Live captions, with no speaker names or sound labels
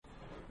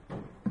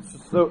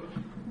So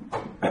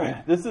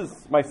this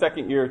is my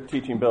second year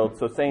teaching build,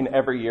 so saying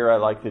every year I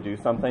like to do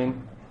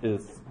something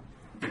is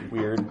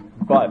weird,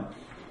 but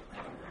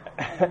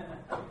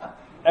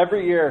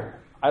every year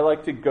I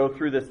like to go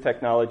through this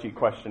technology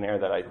questionnaire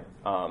that I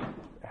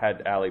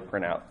had Allie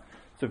print out.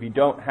 So if you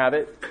don't have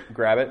it,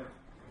 grab it.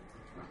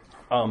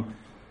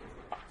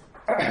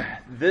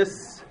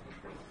 This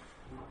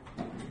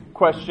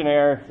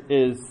questionnaire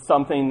is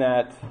something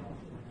that,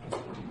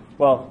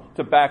 well,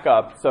 to back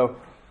up, so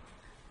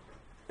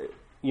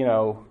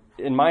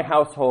in my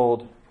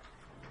household,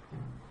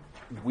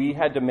 we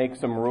had to make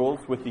some rules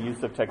with the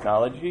use of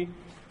technology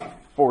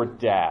for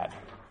Dad.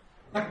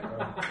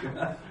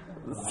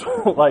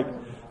 So,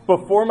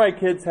 before my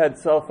kids had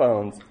cell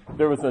phones,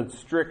 there was a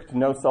strict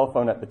no cell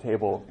phone at the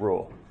table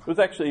rule. It was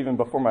actually even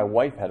before my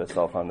wife had a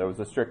cell phone. There was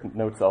a strict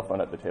no cell phone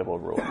at the table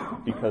rule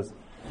because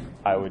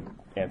I would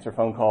answer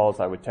phone calls,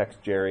 I would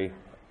text Jerry,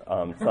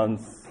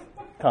 son's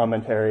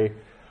commentary.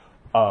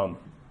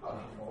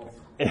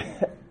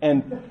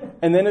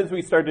 And then as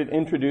we started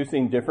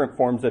introducing different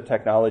forms of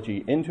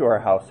technology into our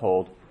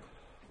household,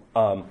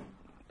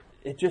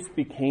 it just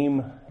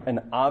became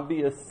an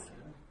obvious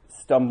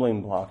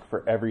stumbling block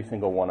for every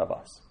single one of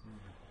us.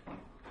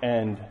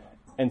 And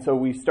so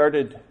we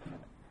started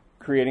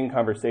creating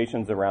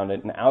conversations around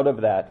it, and out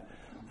of that,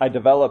 I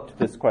developed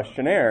this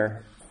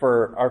questionnaire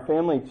for our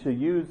family to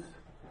use.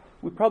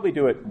 We probably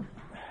do it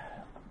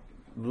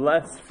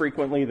less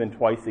frequently than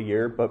twice a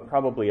year, but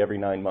probably every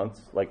 9 months,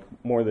 like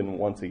more than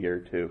once a year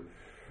too,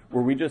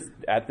 where we just,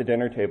 at the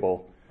dinner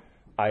table,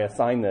 I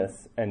assign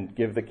this and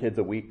give the kids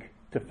a week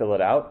to fill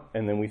it out,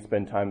 and then we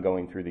spend time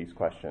going through these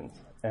questions.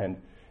 And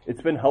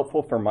it's been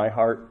helpful for my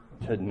heart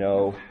to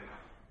know,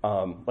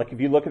 if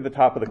you look at the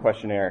top of the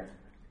questionnaire,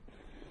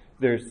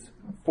 there's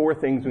 4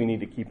 things we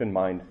need to keep in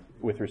mind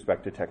with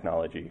respect to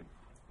technology.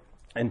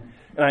 And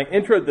I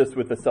introed this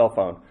with the cell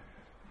phone,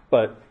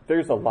 but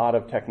there's a lot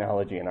of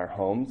technology in our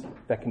homes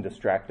that can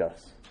distract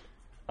us,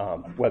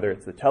 whether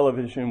it's the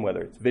television,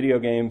 whether it's video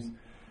games.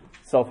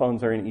 Cell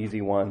phones are an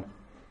easy one.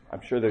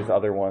 I'm sure there's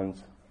other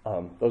ones.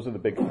 Those are the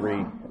big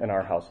 3 in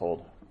our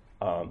household.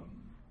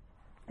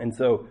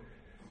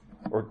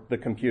 Or the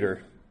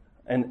computer.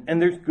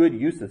 And there's good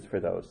uses for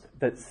those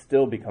that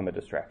still become a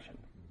distraction.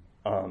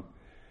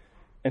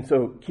 And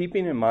so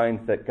keeping in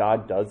mind that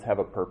God does have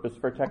a purpose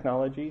for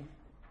technology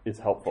is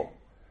helpful.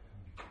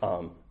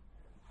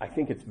 I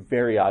think it's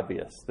very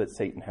obvious that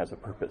Satan has a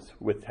purpose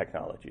with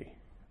technology.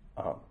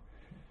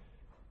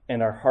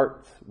 And our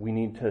hearts, we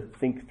need to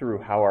think through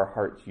how our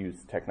hearts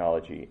use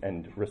technology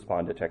and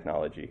respond to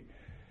technology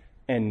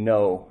and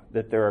know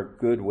that there are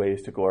good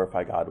ways to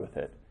glorify God with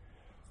it.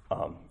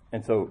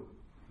 And so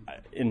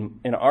in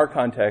our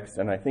context,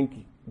 and I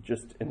think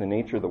just in the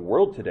nature of the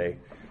world today,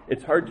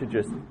 it's hard to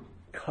just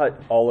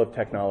cut all of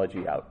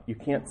technology out. You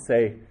can't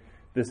say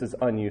this is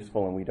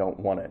unuseful and we don't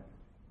want it.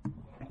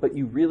 But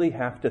you really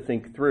have to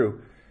think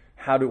through,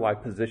 how do I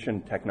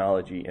position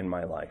technology in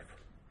my life?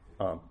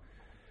 For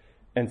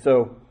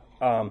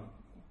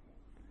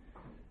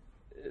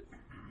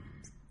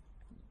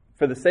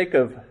the sake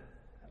of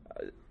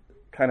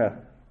kind of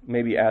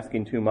maybe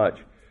asking too much,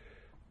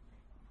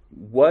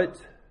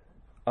 what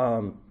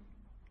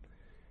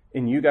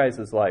in you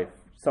guys' life,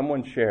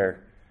 someone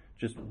share,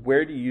 just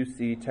where do you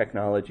see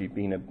technology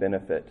being a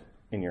benefit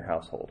in your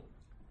household?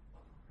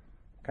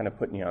 Kind of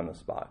putting you on the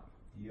spot.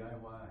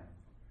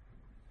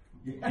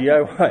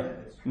 DIY.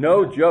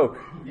 No joke.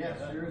 Yeah,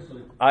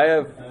 seriously. I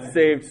have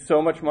saved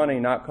so much money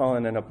not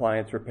calling an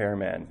appliance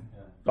repairman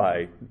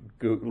by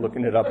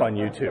looking it up on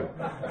YouTube.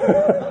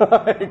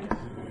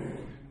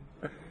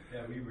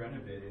 Yeah, we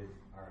renovated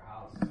our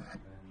house in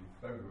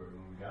February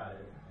when we got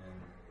it, and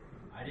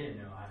I didn't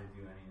know how to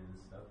do any of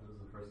this stuff. It was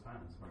the first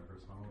time. It's my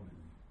first home,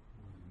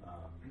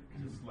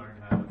 and just learned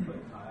how to put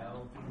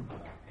tile,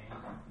 paint,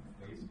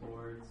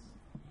 baseboards,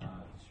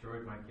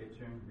 destroyed my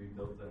kitchen,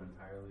 rebuilt an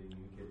entirely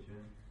new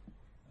kitchen.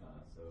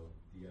 So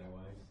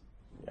DIYs.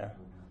 Yeah.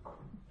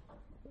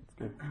 That's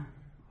good.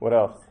 What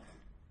else?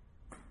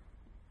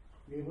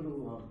 You're able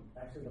to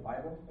access the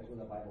Bible, with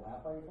a Bible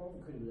app on your phone?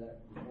 You couldn't do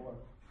that before.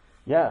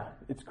 Yeah,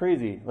 it's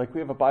crazy. We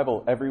have a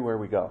Bible everywhere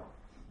we go.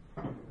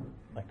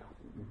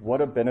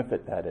 What a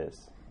benefit that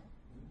is.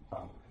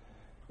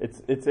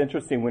 It's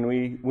interesting when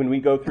we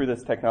go through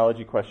this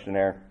technology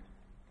questionnaire.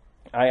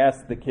 I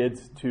ask the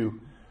kids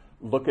to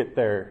look at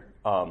their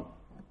I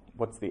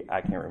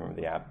can't remember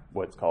the app,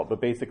 what it's called,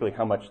 but basically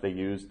how much they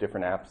use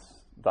different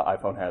apps. The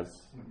iPhone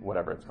has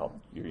whatever it's called.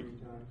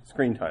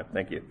 Screen time,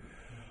 thank you.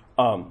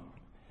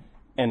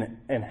 And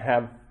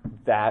have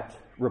that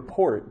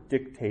report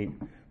dictate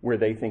where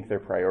they think their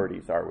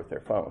priorities are with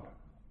their phone.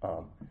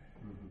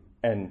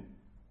 And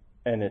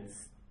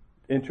it's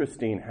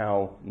interesting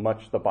how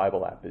much the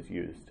Bible app is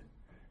used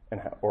and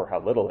how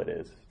little it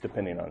is,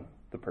 depending on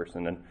the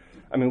person. And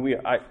I mean,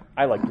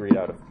 I like to read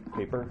out of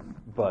paper,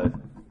 but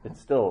it's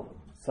still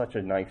such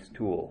a nice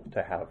tool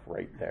to have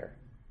right there.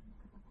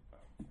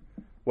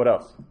 What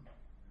else?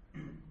 I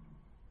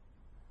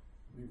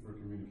think for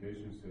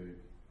communication's sake,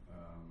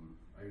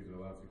 I use it a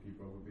lot to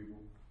keep up with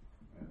people.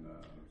 and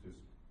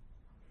just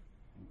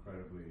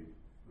incredibly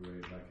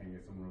great. If I can't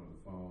get someone over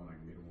the phone, I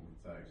can get them over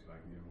text. If I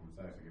can get them over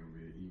text, I can get them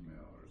via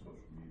email or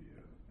social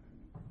media.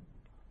 And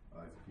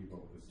I like to keep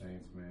up with the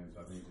saints, man. So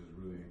I think it's just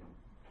really,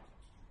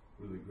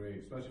 really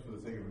great, especially for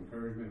the sake of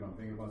encouragement. If I'm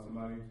thinking about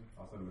somebody,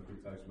 I'll send them a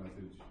quick text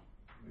message.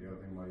 The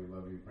other thing about you,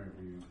 love you, praying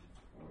for you,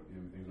 or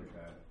things like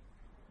that.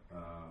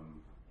 I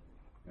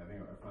think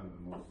I find it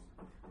the most,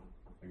 I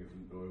think it's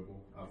enjoyable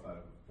outside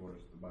of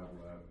course, the Bible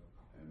app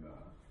and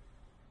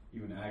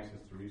even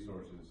access to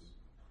resources,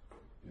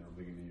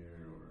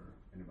 Ligonier or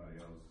anybody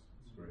else.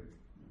 It's great.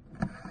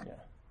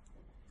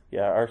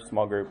 Yeah, our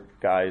small group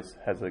guys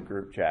has a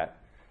group chat,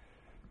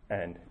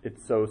 and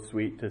it's so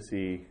sweet to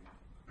see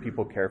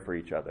people care for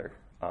each other.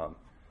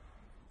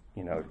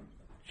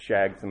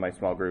 Shags in my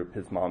small group,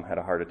 his mom had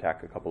a heart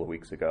attack a couple of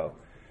weeks ago,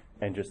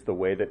 and just the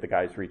way that the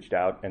guys reached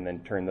out and then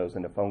turned those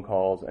into phone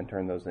calls and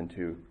turned those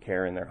into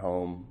care in their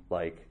home,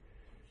 like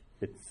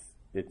it's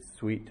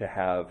sweet to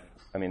have.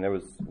 I mean, there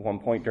was one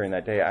point during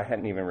that day I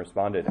hadn't even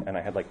responded, and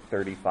I had like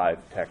 35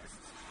 texts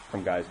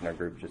from guys in our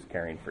group just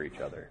caring for each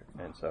other,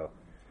 and so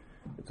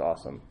it's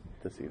awesome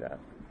to see that.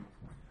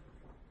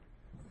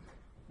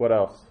 What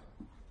else?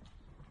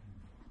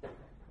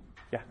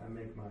 Yeah. I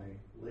make my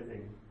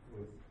living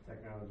with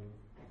technology.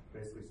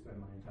 Basically spend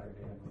my entire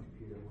day on my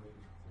computer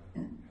working.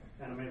 So.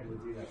 And I'm able to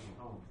do that from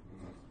home.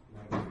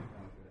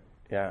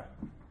 Yeah.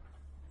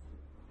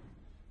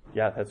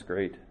 Yeah, that's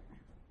great.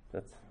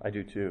 I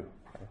do too.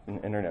 I have an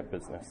internet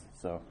business,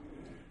 so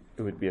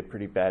it would be a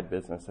pretty bad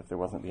business if there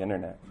wasn't the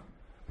internet.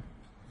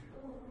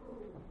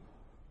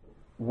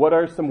 What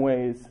are some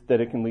ways that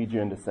it can lead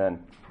you into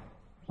sin?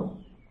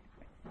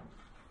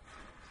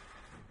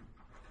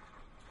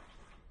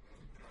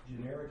 Generically, a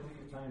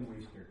time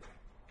waster.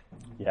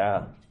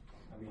 Yeah.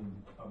 I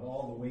mean, of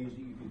all the ways that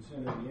you can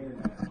sin on the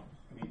internet, I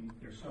mean,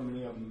 there's so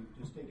many of them.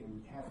 Just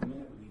taking half a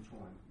minute with each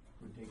one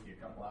would take you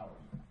a couple hours.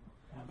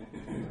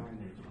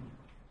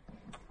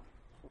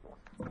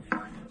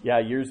 Yeah,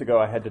 years ago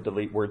I had to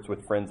delete Words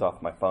with Friends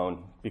off my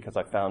phone because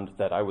I found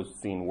that I was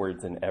seeing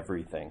words in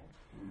everything.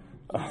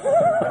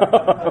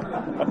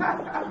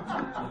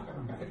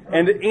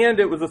 and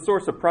it was a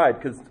source of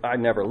pride because I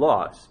never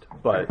lost,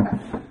 but that's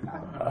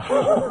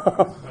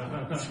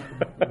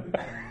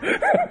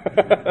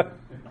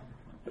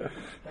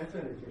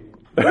entertaining.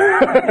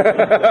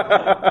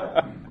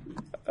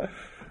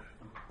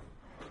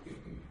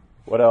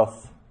 What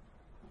else?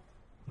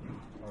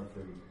 Or if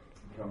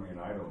becoming an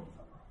idol,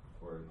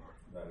 or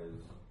that is,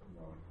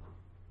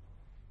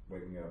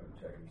 waking up and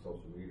checking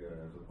social media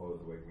as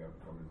opposed to waking up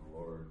and coming to the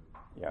Lord.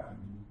 Yeah.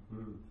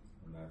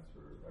 And that's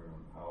for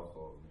everyone in the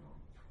household.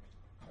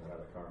 I had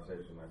a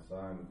conversation with my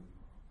son.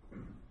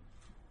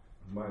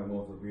 My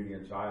most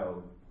obedient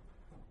child,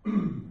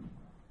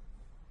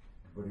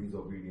 but he's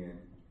obedient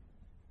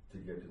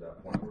to get to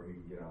that point where he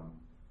can get on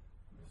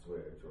the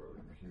Switch or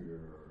the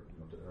computer, or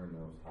to earn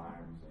those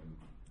times. And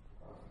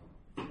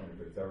if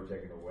it's ever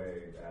taken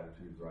away, the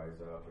attitudes rise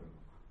up. And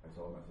I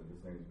told him, I said,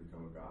 this thing's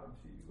become a god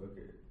to you. Look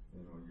at it.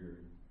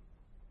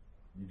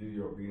 You do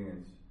your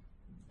obedience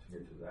to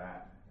get to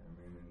that. I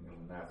mean, and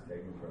when that's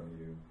taken from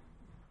you,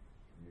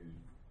 you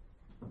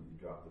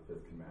drop the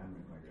fifth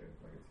commandment like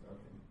it's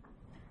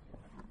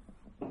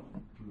nothing.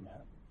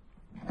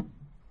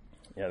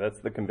 Yeah, that's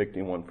the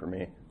convicting one for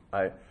me.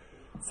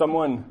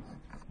 Someone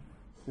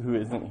who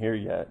isn't here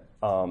yet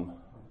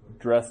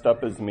dressed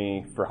up as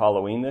me for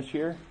Halloween this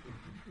year,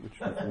 which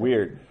was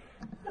weird.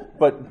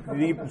 But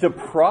the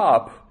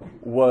prop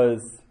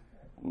was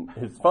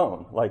his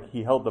phone. Like,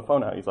 he held the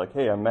phone out. He's like,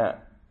 "Hey, I'm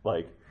Matt."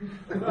 Like,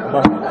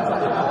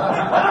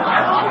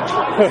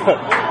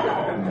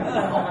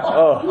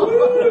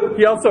 oh.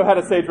 He also had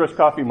a Sagebrush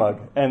coffee mug,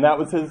 and that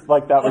was his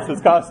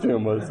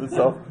costume. Was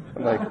himself.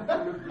 I'm like,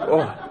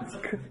 oh,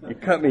 you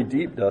cut me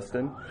deep,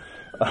 Dustin.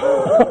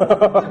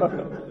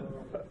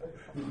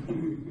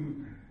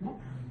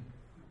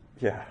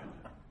 Yeah.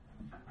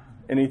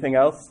 Anything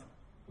else?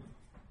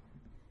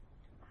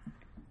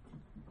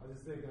 I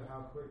just think of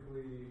how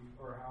quickly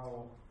or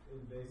how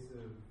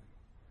invasive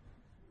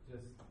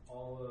just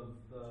all of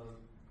the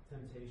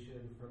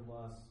temptation for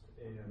lust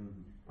and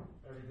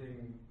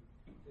everything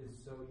is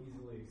so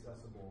easily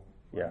accessible.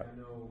 Yeah. I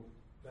know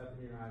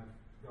Bethany and I have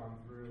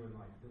gone through and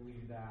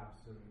deleted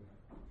apps and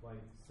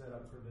set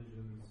up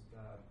provisions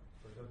that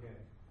okay,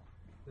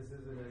 this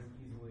isn't as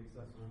easily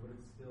accessible, but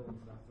it's still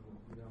accessible.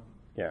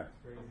 Yeah.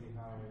 It's crazy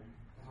how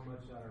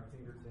much at our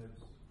fingertips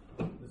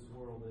this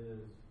world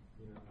is.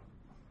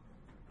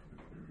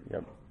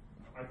 Yep.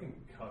 I think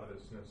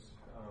covetousness.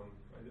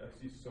 I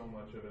see so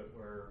much of it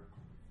where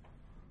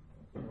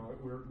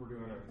we're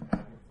doing an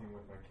admin thing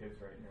with my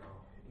kids right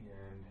now,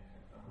 and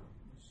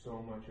so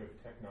much of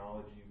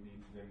technology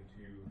leads them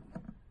to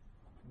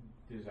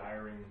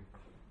desiring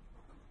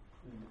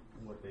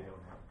what they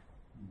don't have.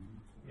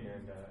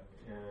 And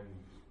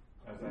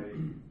as I,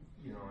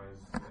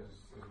 as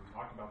we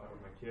talked about that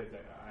with my kids,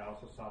 I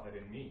also saw that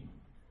in me.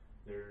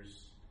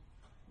 There's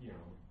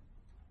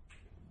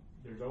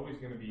always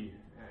going to be,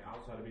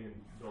 outside of being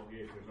Bill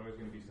Gates, there's always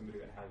going to be somebody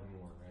that has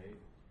more, right?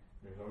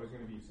 There's always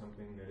going to be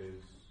something that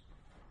is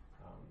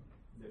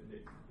that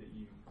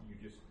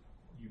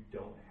you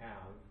don't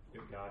have,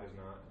 that God is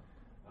not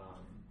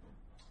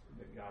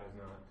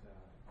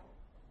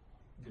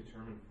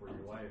determined for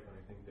your life. And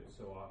I think that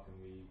so often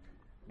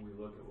we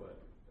look at what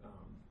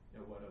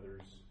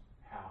others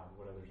have,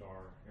 what others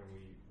are, and we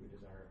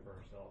desire it for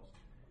ourselves.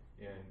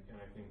 And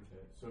I think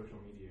that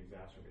social media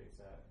exacerbates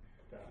that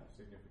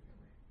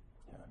significantly.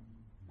 Yeah.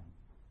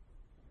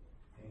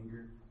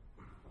 Anger.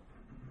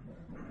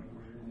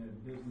 In the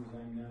business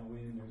I'm now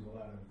in, there's a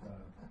lot of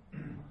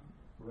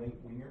right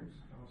wingers,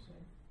 I'll say,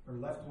 or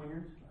left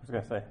wingers. I was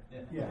gonna say.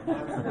 Yeah.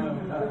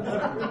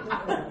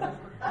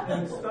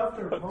 And the stuff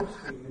they're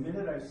posting, the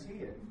minute I see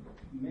it,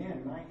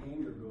 man, my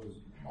anger goes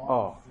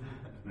off.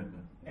 Oh.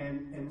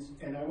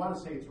 And I want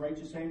to say it's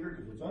righteous anger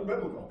because it's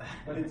unbiblical,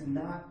 but it's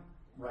not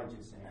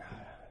righteous anger.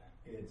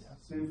 It's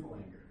sinful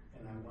anger,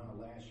 and I want to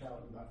lash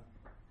out.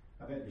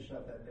 I've had to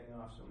shut that thing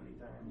off so many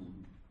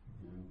times.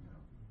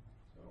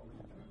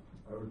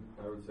 I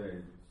would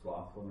say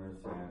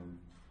slothfulness and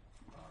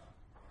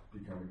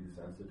becoming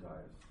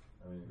desensitized.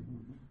 I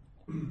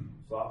mean,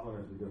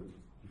 slothfulness because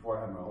before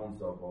I had my own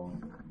cell phone,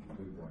 I'm a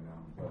big boy now,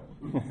 but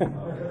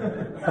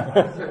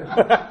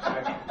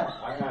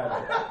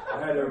I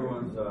had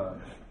everyone's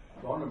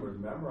phone numbers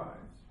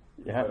memorized.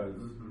 Yeah.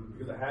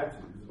 Because I had to.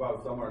 It was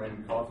about somewhere and I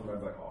could call somebody.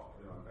 I was like,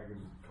 I could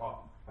just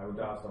call. I would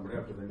dial somebody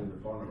up because they knew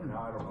their phone number.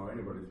 Now I don't know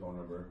anybody's phone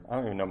number. I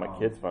don't even know my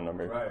kid's phone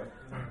number. Right.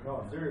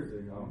 No,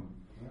 seriously.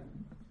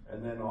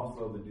 And then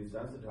also the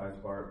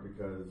desensitized part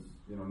because,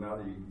 now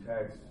that you can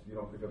text, you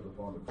don't pick up the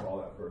phone to call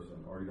that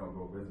person or you don't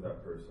go visit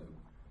that person.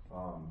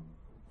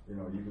 You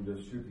can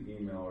just shoot the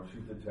email or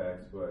shoot the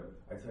text, but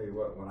I tell you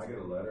what, when I get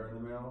a letter in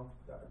the mail,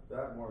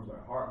 that warms my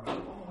heart. I'm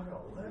like, I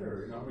got a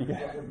letter.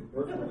 Something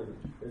personal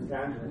is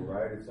tangible,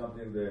 right? It's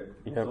something that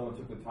someone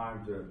took the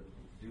time to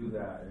do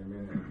that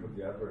and put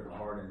the effort and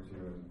heart into,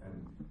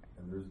 and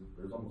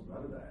there's almost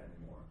none of that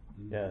anymore.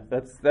 Yeah,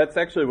 that's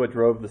actually what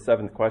drove the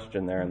seventh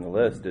question there on the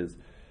list is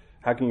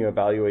how can you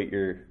evaluate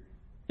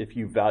if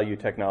you value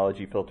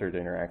technology filtered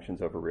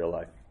interactions over real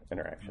life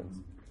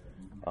interactions?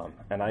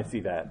 And I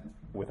see that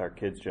with our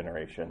kids'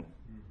 generation,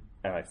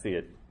 and I see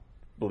it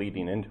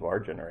bleeding into our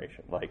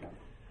generation. Like,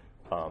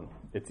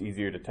 it's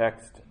easier to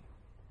text.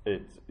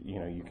 It's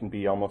you can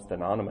be almost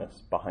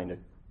anonymous behind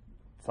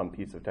some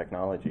piece of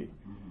technology,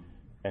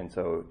 and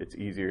so it's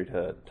easier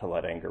to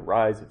let anger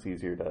rise. It's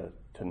easier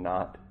to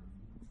not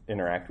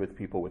interact with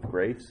people with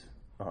grace.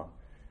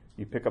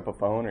 You pick up a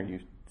phone or you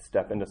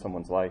step into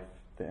someone's life,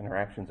 the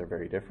interactions are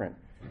very different.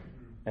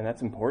 And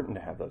that's important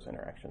to have those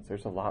interactions.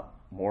 There's a lot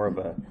more of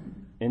a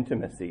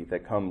intimacy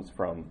that comes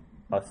from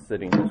us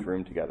sitting in this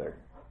room together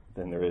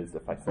than there is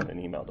if I send an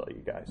email to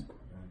you guys.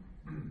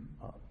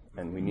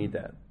 And we need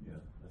that. Yeah,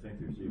 I think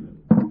there's even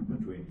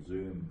between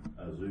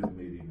a Zoom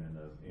meeting and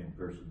an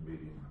in-person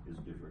meeting is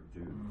different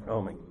too.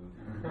 Oh my,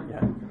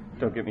 yeah.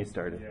 Don't get me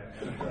started.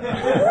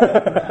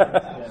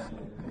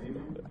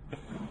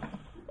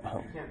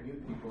 You can't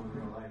mute people in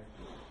real life.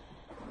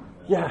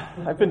 Yeah,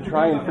 I've been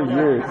trying for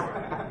years.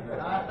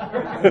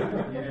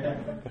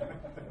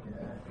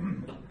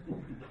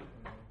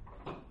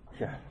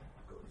 Yeah.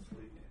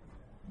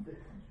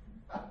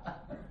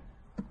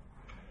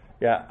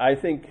 Yeah, I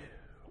think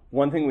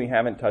one thing we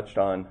haven't touched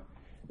on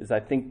is I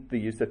think the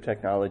use of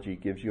technology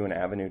gives you an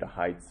avenue to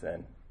hide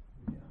sin.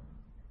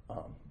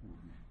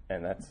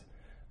 And that's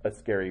a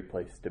scary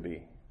place to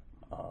be.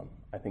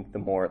 I think the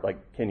more,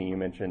 like Kenny, you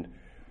mentioned,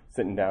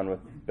 sitting down with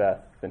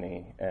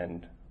Bethany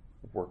and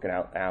working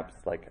out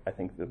apps, I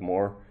think the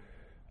more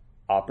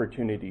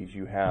opportunities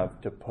you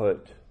have to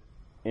put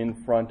in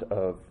front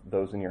of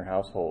those in your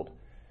household,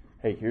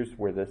 hey, here's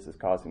where this is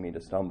causing me to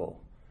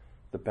stumble,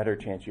 the better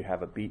chance you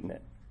have of beating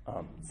it.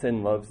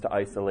 Sin loves to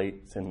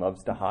isolate, sin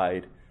loves to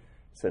hide,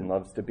 sin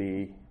loves to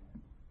be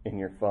in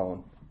your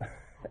phone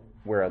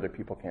where other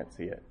people can't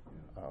see it.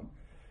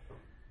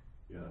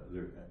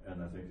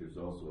 And I think there's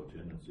also a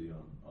tendency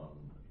on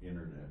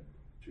internet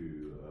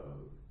to,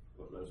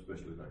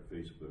 especially like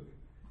Facebook,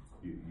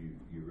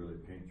 you really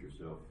paint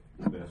yourself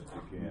the best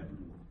you can,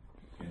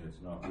 and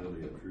it's not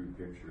really a true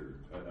picture.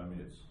 I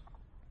mean,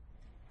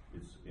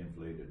 it's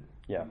inflated.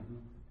 Yeah.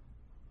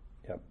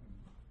 Yep.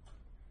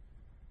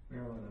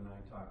 Marilyn and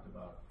I talked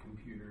about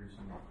computers,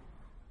 and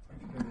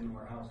if you come into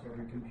our house,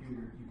 every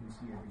computer, you can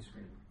see every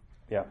screen.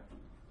 Yeah.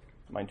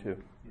 Mine too.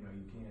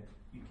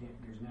 You can't,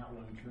 there's not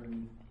one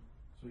turn,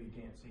 so you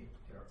can't see it.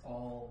 They're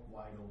all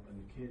wide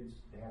open. The kids,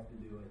 they have to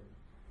do it.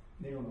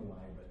 They don't know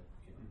why, but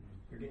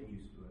they're getting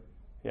used to it.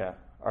 Yeah.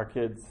 Our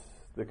kids,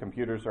 the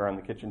computers are on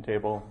the kitchen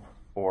table,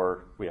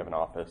 or we have an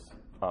office.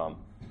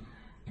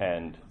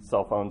 And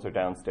cell phones are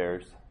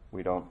downstairs.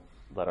 We don't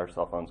let our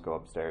cell phones go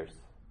upstairs.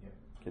 Yep.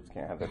 Kids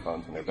can't have their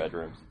phones in their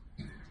bedrooms.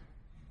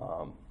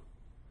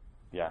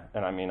 Yeah,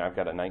 and I mean, I've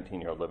got a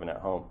 19-year-old living at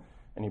home,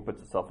 and he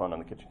puts a cell phone on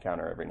the kitchen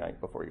counter every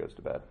night before he goes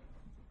to bed.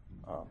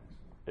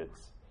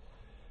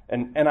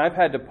 And I've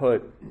had to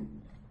put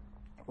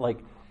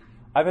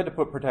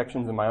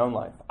protections in my own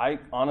life. I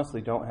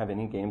honestly don't have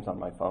any games on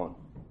my phone.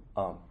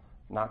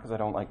 not because I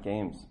don't like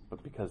games,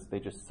 but because they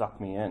just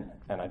suck me in,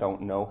 and I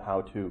don't know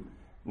how to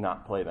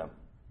not play them.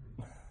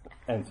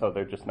 And so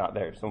they're just not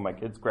there. So when my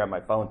kids grab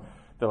my phone,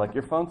 they're like,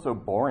 "Your phone's so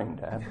boring,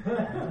 Dad."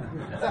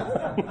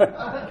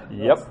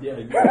 Yep.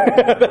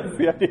 That's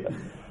the idea.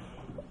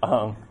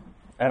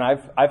 And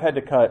I've had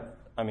to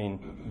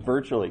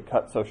virtually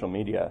cut social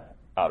media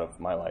out of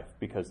my life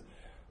because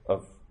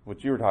of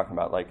what you were talking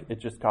about. Like, it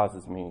just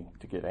causes me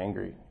to get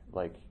angry.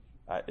 Like,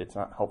 it's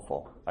not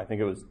helpful. I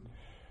think it was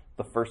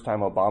the first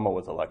time Obama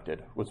was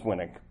elected was when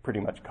I pretty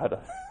much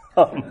cut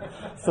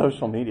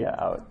social media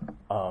out.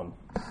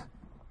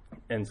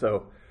 And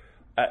so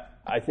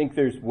I think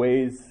there's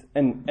ways,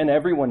 and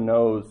everyone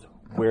knows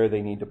where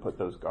they need to put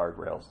those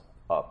guardrails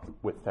up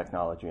with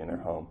technology in their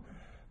home.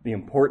 The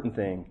important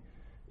thing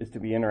is to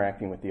be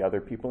interacting with the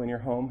other people in your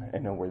home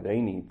and know where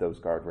they need those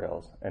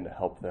guardrails and to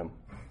help them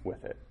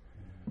with it.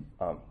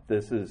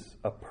 This is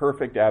a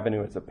perfect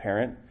avenue as a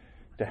parent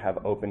to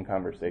have open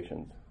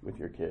conversations with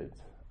your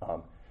kids.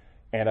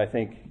 And I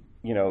think,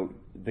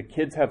 the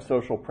kids have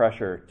social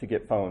pressure to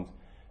get phones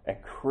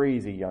at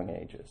crazy young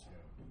ages.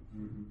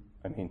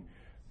 I mean,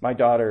 my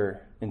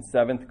daughter in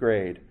 7th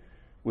grade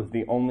was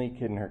the only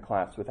kid in her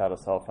class without a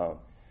cell phone.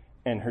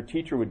 And her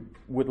teacher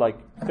would like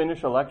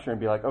finish a lecture and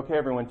be like, "Okay,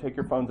 everyone, take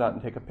your phones out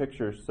and take a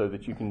picture so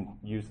that you can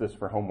use this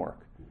for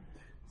homework."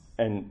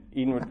 And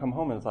Eden would come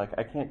home and it's like,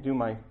 "I can't do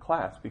my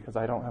class because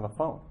I don't have a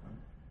phone."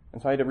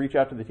 And so I had to reach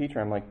out to the teacher.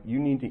 I'm like, "You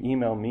need to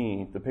email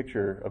me the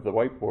picture of the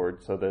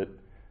whiteboard so that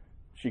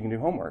she can do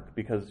homework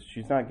because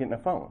she's not getting a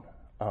phone."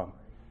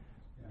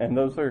 And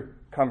those are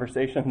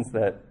conversations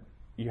that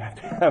you have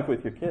to have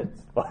with your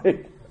kids.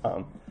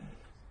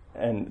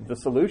 And the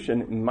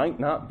solution might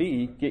not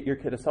be get your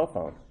kid a cell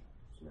phone.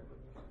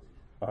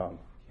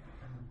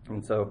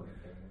 And so,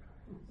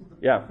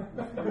 yeah.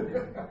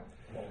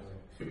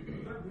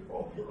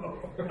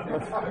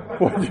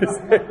 What did you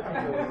say?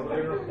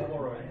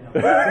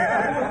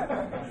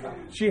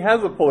 She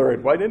has a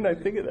Polaroid. Why didn't I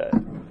think of that?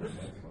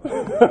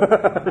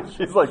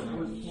 She's like,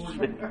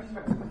 shit.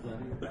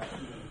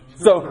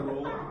 So,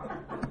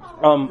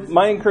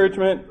 my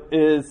encouragement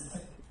is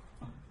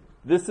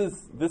this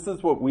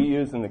is what we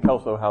use in the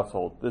Kelso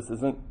household. This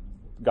isn't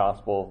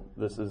gospel.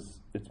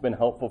 It's been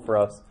helpful for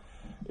us.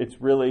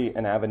 It's really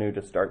an avenue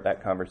to start that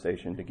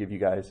conversation, to give you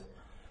guys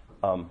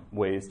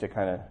ways to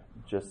kind of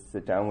just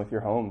sit down with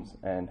your homes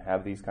and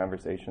have these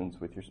conversations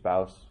with your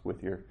spouse,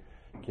 with your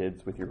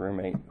kids, with your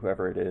roommate,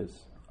 whoever it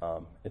is.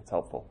 It's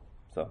helpful.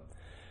 So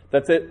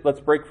that's it.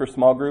 Let's break for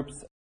small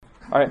groups.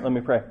 All right, let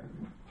me pray.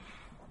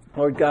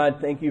 Lord God,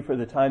 thank you for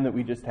the time that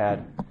we just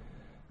had.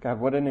 God,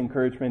 what an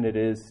encouragement it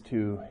is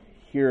to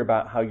hear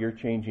about how you're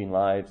changing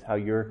lives, how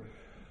you're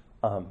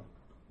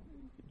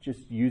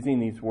just using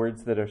these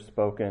words that are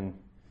spoken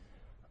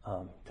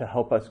to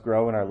help us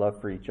grow in our love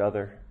for each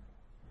other.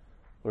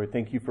 Lord,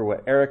 thank you for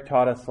what Eric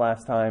taught us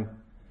last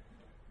time.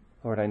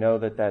 Lord, I know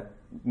that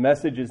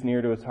message is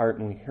near to his heart,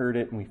 and we heard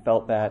it and we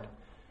felt that,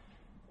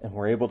 and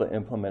we're able to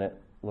implement it.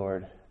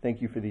 Lord,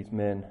 thank you for these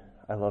men.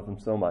 I love them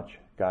so much.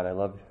 God, I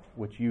love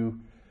what you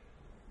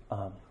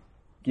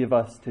give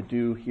us to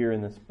do here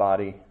in this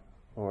body.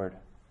 Lord,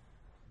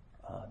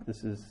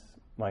 this is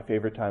my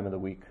favorite time of the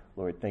week.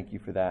 Lord, thank you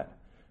for that.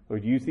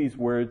 Lord, use these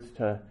words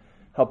to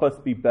help us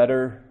be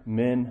better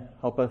men.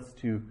 Help us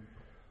to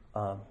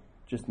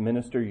just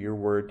minister your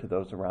word to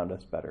those around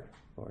us better.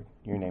 Lord,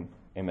 in your name,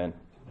 amen.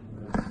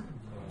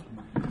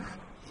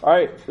 All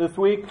right, this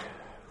week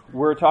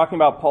we're talking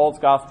about Paul's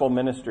gospel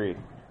ministry.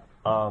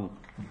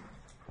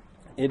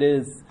 It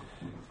is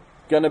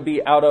going to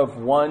be out of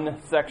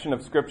one section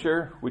of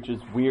Scripture, which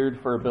is weird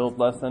for a build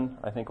lesson.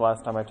 I think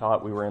last time I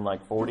taught we were in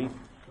like 40.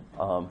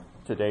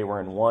 Today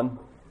we're in one.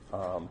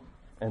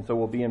 And so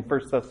we'll be in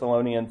 1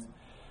 Thessalonians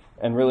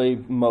and really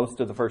most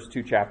of the first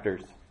two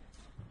chapters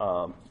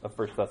of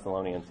 1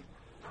 Thessalonians.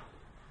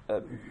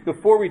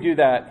 Before we do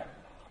that,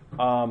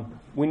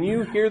 when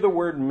you hear the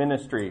word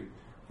ministry,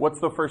 what's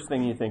the first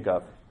thing you think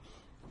of?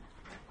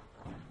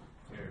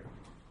 Care.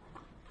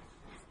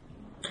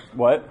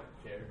 What?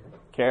 Care.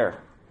 Care.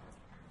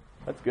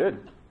 That's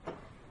good.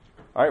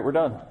 All right, we're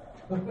done.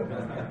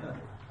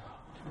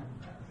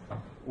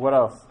 What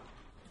else?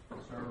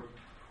 Serve.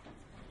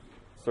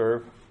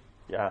 Serve.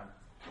 Yeah.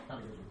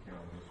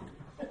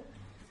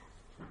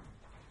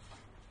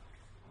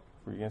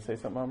 Were you going to say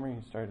something, Omri?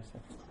 You started to say.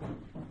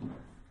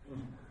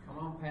 Come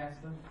on,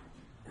 Pastor.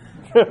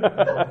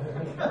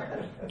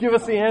 Give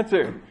us the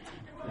answer.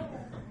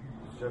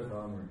 Just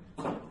Omri.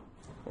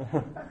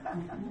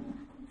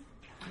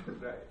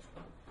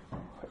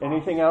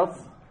 Anything else?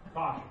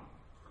 Caution.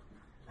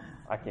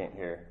 I can't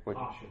hear. What?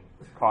 Caution.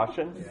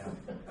 Caution? Yeah.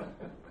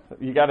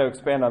 You got to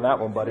expand on that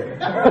one, buddy.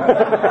 Anytime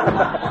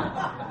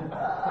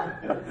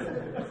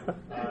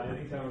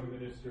I'm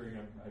ministering, I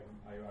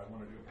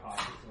want to do it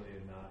cautiously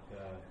and not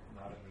in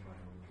my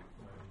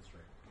own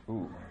strength.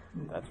 Ooh,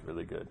 that's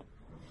really good.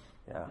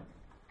 Yeah.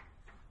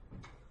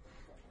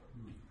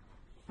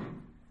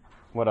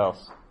 What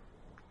else?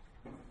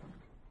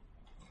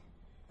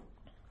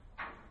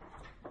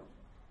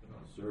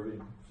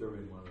 Serving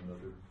one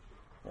another.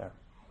 Yeah.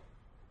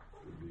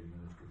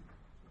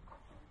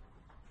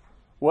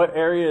 What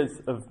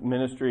areas of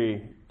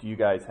ministry do you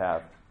guys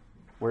have?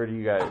 Where do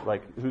you guys,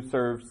 like, who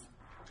serves?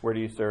 Where do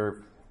you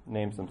serve?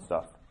 Name some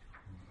stuff.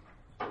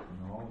 In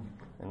the home.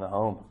 In the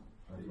home.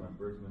 That's my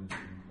first ministry.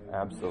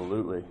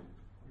 Absolutely.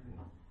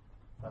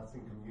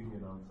 Passing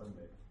communion on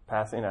Sunday.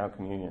 Passing out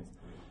communions.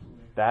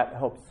 That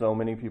helps so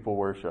many people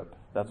worship.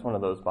 That's one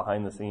of those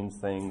behind the scenes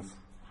things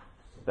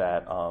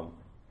that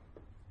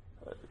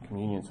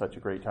communion is such a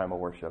great time of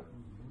worship.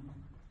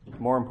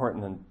 More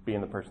important than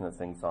being the person that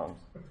sings songs.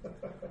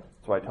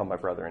 That's why I tell my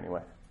brother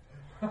anyway.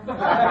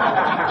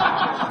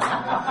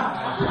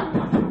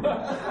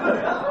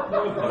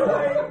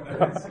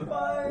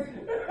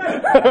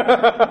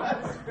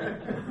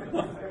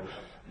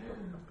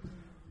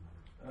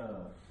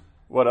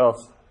 What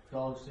else?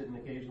 Dog sitting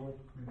occasionally.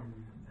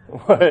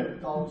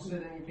 What? Dog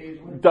sitting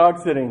occasionally.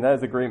 Dog sitting. That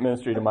is a great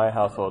ministry to my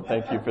household.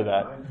 Thank you for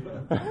that.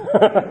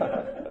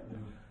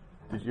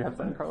 Did you have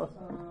something, Carlos?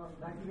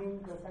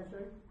 Vacuuming the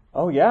sanctuary?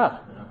 Oh,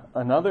 yeah.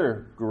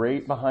 Another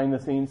great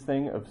behind-the-scenes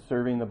thing of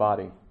serving the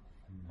body.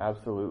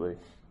 Absolutely.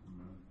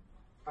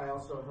 I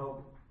also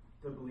help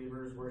the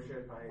believers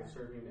worship by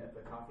serving at the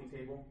coffee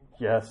table.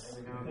 Yes.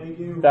 Thank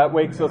you. That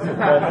wakes us up.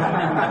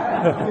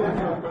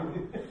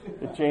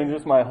 It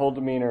changes my whole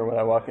demeanor when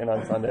I walk in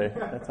on Sunday.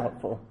 That's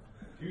helpful.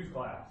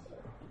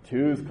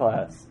 Twos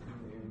class.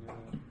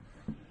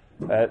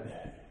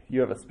 That you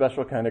have a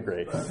special kind of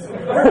grace.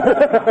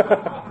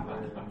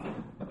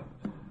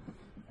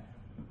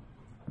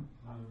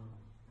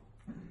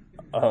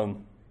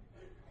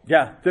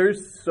 Yeah,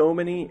 there's so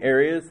many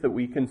areas that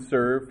we can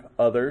serve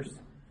others.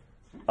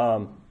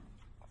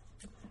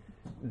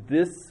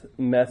 This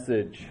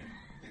message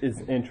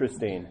is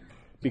interesting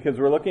because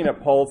we're looking at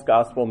Paul's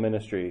gospel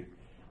ministry,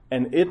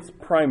 and it's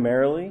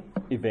primarily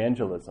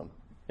evangelism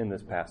in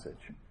this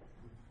passage.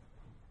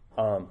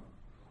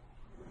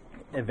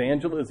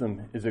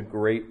 Evangelism is a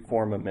great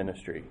form of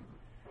ministry.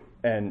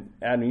 And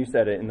Adam, you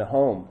said it, in the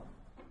home.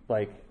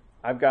 Like,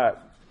 I've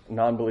got a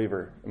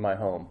non-believer in my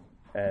home,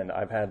 and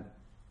I've had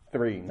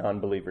 3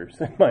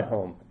 non-believers in my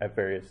home at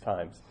various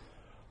times.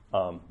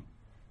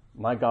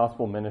 My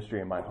gospel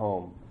ministry in my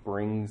home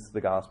brings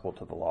the gospel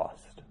to the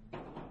lost.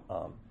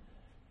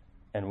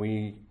 And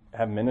we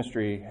have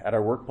ministry at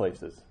our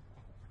workplaces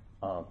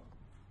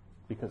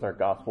because our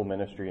gospel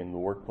ministry in the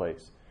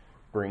workplace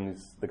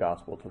brings the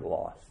gospel to the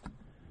lost.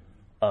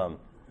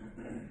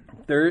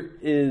 There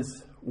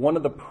is one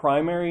of the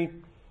primary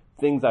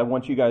things I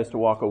want you guys to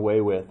walk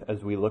away with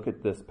as we look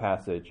at this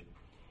passage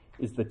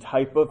is the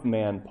type of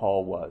man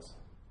Paul was.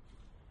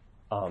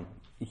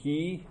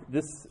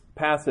 This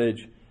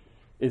passage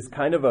is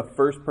kind of a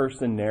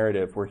first-person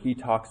narrative where he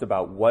talks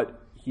about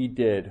what he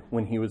did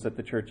when he was at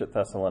the church at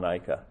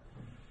Thessalonica.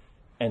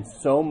 And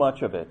so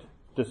much of it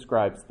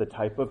describes the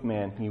type of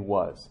man he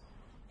was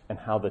and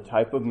how the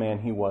type of man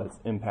he was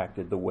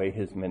impacted the way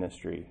his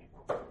ministry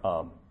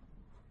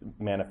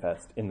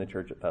manifest in the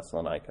church at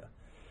Thessalonica.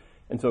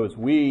 And so as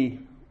we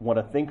want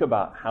to think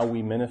about how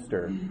we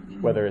minister,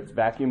 whether it's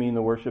vacuuming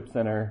the worship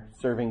center,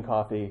 serving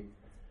coffee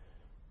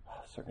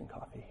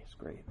is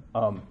great,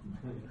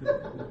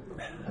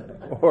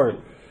 or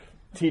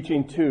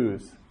teaching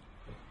twos,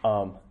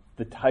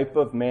 the type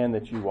of man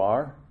that you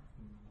are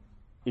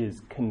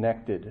is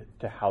connected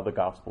to how the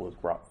gospel is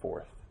brought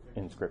forth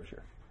in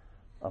Scripture.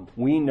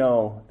 We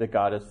know that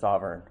God is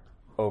sovereign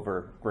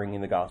over bringing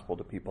the gospel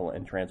to people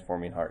and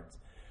transforming hearts.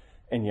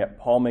 And yet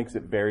Paul makes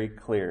it very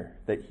clear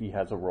that he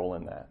has a role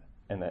in that.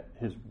 And that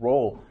his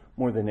role,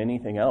 more than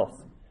anything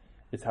else,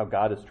 is how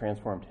God has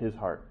transformed his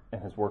heart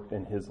and has worked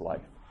in his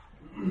life.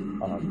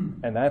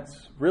 And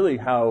that's really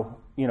how,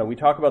 we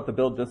talk about the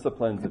build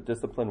disciplines of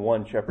discipline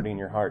 1, shepherding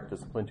your heart,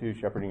 discipline 2,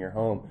 shepherding your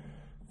home,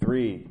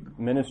 3,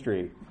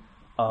 ministry.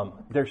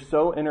 They're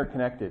so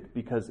interconnected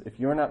because if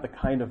you're not the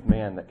kind of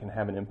man that can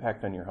have an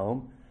impact on your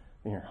home,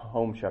 then your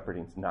home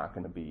shepherding is not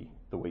going to be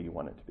the way you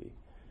want it to be.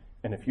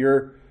 And if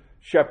your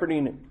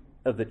shepherding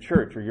of the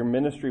church or your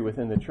ministry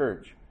within the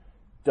church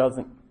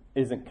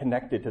isn't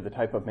connected to the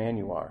type of man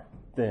you are,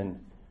 then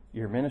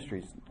your ministry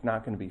is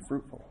not going to be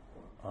fruitful.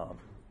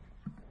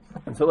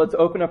 And so let's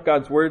open up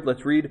God's Word.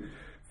 Let's read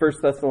 1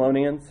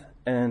 Thessalonians,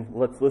 and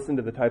let's listen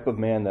to the type of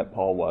man that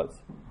Paul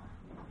was.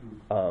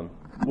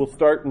 We'll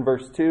start in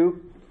verse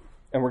 2,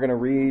 and we're going to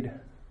read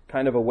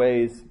kind of a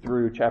ways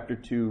through chapter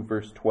 2,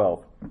 verse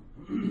 12.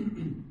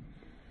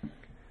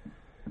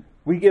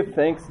 We give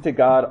thanks to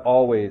God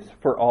always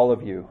for all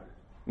of you,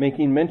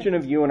 making mention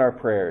of you in our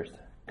prayers,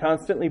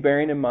 constantly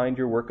bearing in mind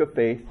your work of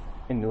faith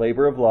and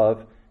labor of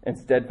love and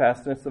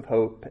steadfastness of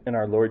hope in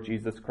our Lord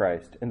Jesus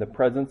Christ, in the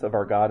presence of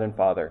our God and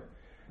Father,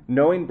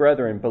 knowing,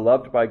 brethren,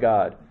 beloved by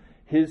God,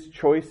 his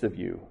choice of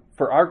you.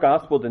 For our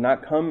gospel did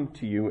not come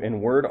to you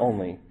in word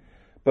only,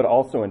 but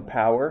also in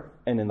power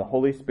and in the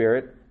Holy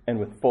Spirit and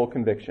with full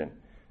conviction,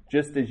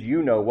 just as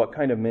you know what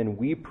kind of men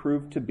we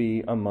proved to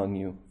be among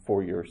you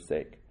for your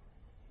sake.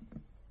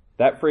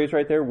 That phrase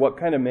right there, what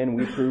kind of men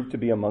we proved to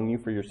be among you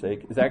for your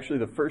sake, is actually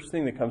the first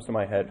thing that comes to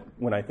my head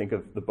when I think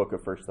of the book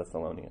of 1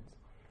 Thessalonians.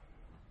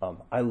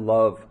 I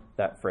love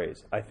that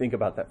phrase. I think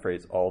about that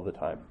phrase all the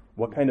time.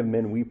 What kind of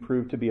men we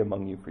prove to be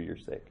among you for your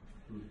sake.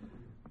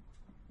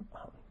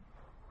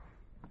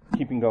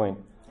 Keeping going.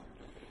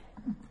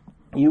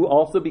 You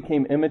also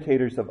became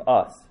imitators of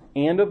us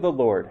and of the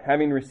Lord,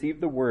 having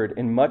received the word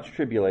in much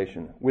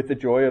tribulation with the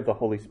joy of the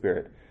Holy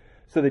Spirit,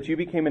 so that you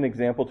became an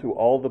example to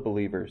all the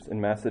believers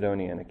in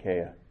Macedonia and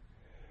Achaia.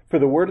 For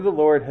the word of the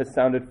Lord has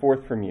sounded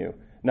forth from you,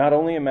 not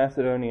only in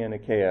Macedonia and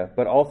Achaia,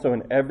 but also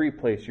in every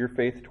place your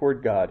faith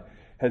toward God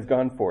has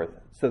gone forth,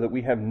 so that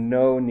we have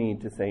no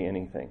need to say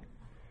anything.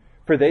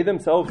 For they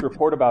themselves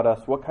report about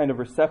us what kind of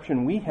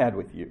reception we had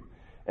with you,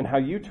 and how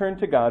you turned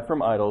to God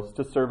from idols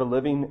to serve a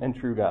living and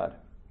true God,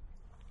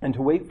 and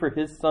to wait for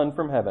his Son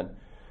from heaven,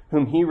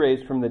 whom he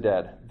raised from the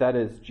dead, that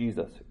is,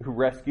 Jesus, who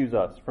rescues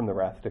us from the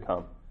wrath to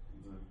come.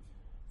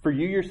 For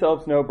you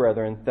yourselves know,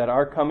 brethren, that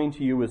our coming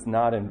to you was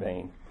not in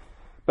vain.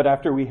 But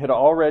after we had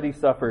already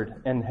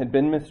suffered and had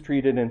been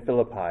mistreated in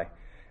Philippi,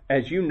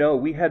 as you know,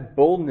 we had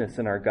boldness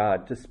in our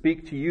God to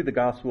speak to you the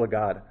gospel of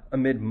God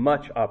amid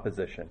much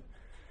opposition.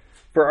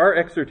 For our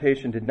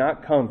exhortation did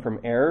not come from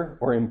error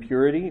or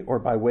impurity or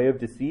by way of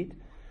deceit,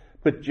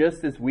 but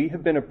just as we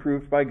have been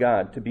approved by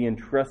God to be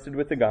entrusted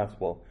with the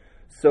gospel,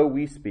 so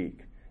we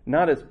speak,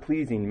 not as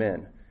pleasing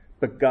men,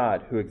 but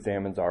God who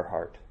examines our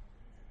heart.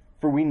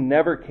 For we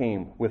never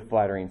came with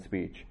flattering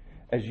speech,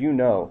 as you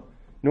know,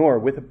 nor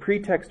with a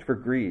pretext for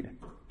greed.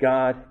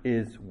 God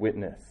is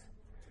witness.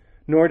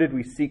 Nor did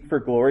we seek for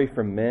glory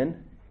from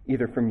men,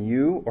 either from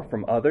you or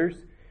from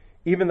others,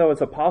 even though as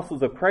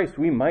apostles of Christ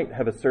we might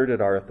have asserted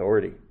our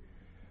authority.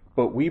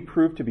 But we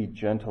proved to be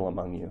gentle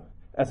among you,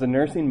 as a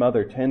nursing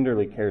mother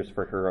tenderly cares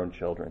for her own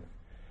children.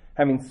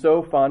 Having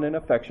so fond an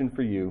affection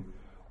for you,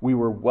 we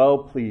were well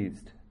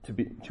pleased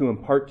to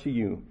impart to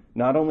you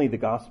not only the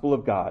gospel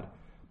of God,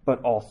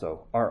 but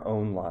also our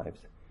own lives,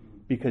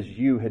 because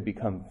you had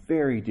become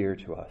very dear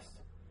to us.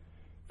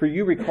 For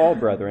you recall,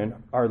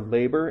 brethren, our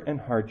labor and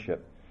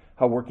hardship,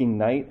 how working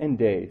night and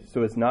day,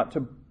 so as not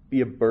to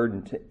be a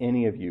burden to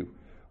any of you,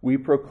 we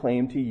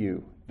proclaim to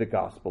you the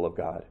gospel of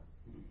God.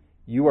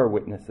 You are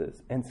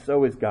witnesses, and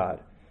so is God,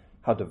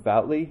 how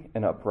devoutly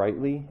and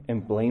uprightly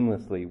and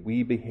blamelessly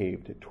we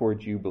behaved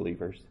towards you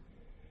believers.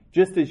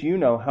 Just as you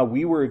know how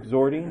we were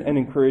exhorting and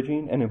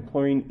encouraging and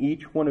imploring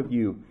each one of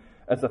you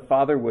as a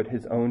father would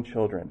his own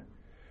children,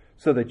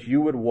 so that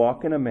you would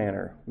walk in a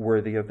manner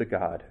worthy of the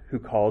God who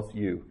calls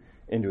you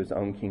into his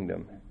own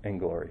kingdom and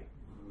glory.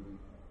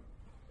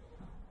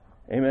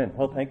 Amen.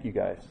 Well, thank you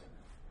guys.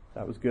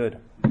 That was good.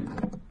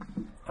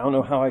 I don't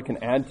know how I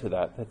can add to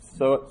that. That's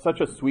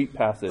such a sweet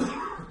passage.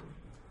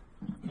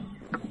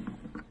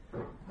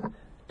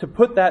 To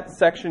put that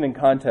section in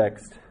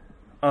context,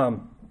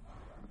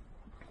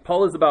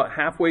 Paul is about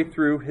halfway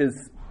through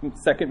his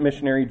second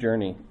missionary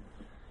journey.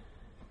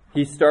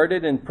 He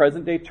started in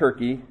present-day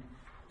Turkey,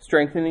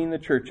 strengthening the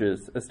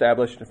churches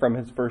established from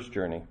his first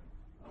journey.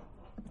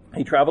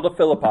 He traveled to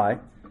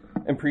Philippi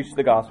and preached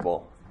the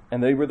gospel,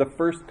 and they were the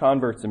first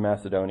converts in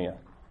Macedonia.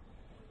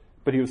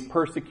 But he was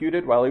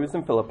persecuted while he was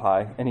in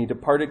Philippi, and he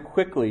departed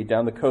quickly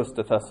down the coast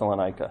to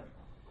Thessalonica.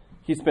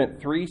 He spent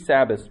 3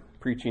 Sabbaths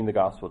preaching the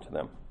gospel to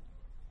them.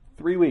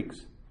 3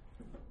 weeks.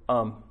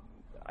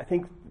 I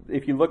think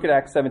if you look at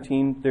Acts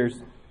 17,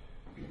 there's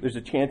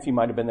a chance he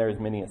might have been there as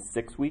many as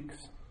 6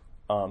 weeks.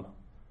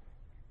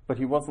 But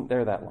he wasn't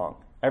there that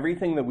long.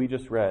 Everything that we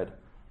just read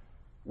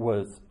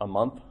was a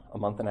month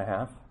and a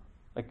half.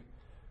 Like,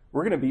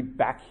 we're going to be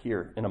back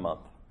here in a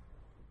month.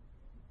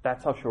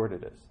 That's how short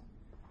it is.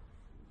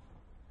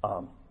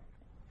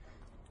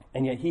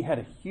 And yet he had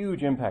a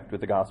huge impact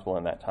with the gospel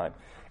in that time.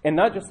 And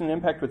not just an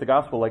impact with the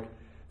gospel, like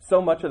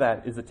so much of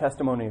that is a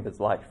testimony of his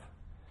life.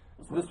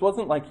 So this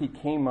wasn't like he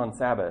came on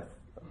Sabbath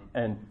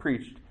and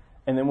preached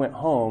and then went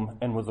home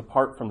and was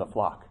apart from the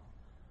flock.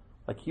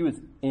 Like, he was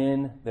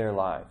in their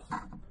lives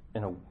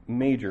in a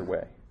major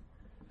way.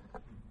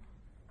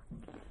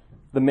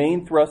 The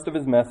main thrust of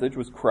his message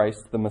was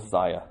Christ the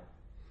Messiah.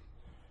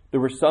 There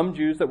were some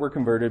Jews that were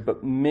converted,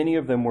 but many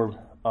of them were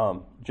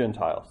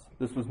Gentiles.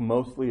 This was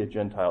mostly a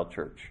Gentile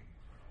church.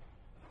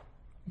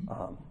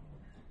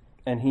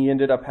 And he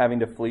ended up having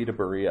to flee to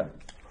Berea.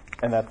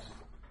 And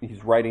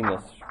he's writing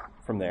this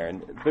from there.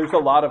 And there's a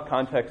lot of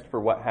context for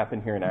what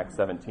happened here in Acts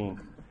 17.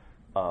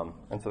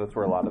 And so that's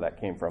where a lot of that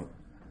came from.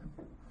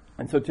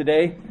 And so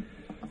today,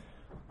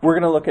 we're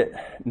going to look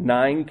at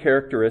 9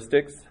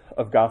 characteristics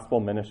of gospel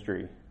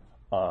ministry.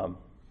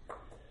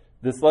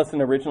 This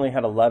lesson originally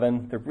had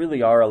 11. There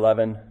really are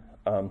 11.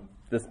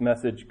 This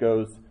message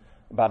goes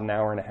about an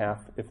hour and a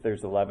half if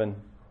there's 11.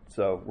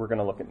 So we're going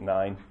to look at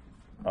 9.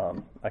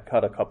 I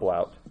cut a couple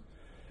out.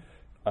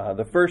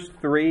 The first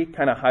 3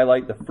 kind of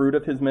highlight the fruit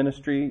of his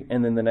ministry,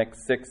 and then the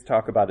next 6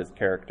 talk about his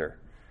character.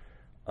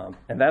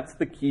 And that's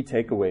the key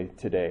takeaway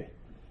today,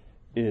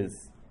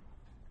 is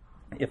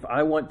if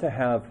I want to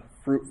have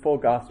fruitful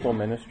gospel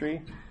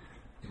ministry,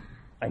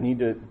 I need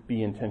to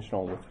be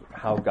intentional with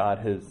how God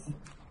has,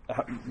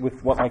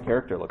 with what my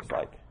character looks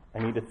like. I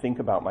need to think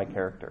about my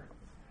character.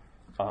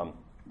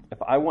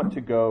 If I want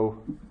to go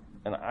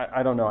and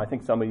I don't know, I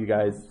think some of you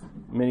guys,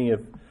 many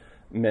of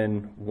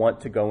men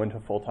want to go into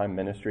full-time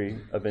ministry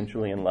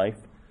eventually in life.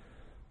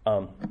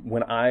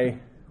 When I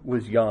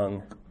was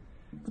young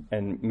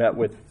and met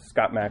with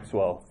Scott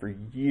Maxwell for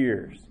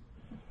years,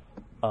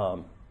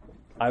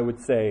 I would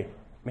say,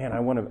 man, I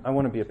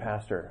want to be a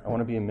pastor. I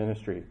want to be in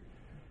ministry.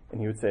 And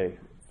he would say,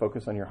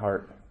 focus on your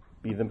heart.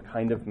 Be the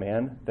kind of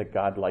man that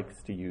God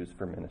likes to use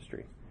for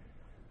ministry.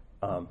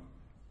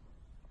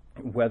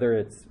 Whether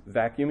it's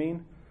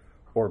vacuuming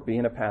or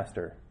being a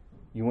pastor,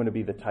 you want to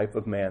be the type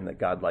of man that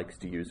God likes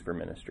to use for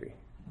ministry.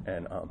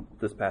 And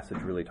this passage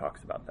really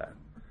talks about that.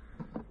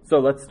 So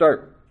let's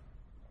start.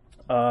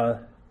 The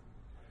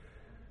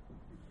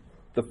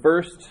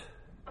first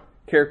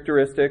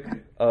characteristic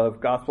of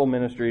gospel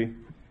ministry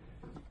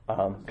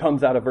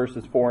comes out of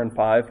verses 4 and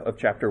 5 of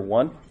chapter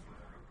 1.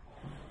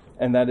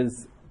 And that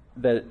is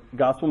that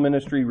gospel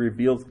ministry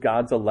reveals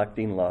God's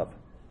electing love.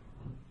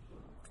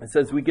 It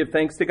says, we give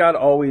thanks to God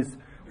always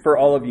for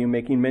all of you,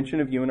 making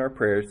mention of you in our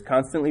prayers,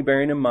 constantly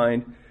bearing in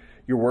mind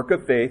your work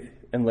of faith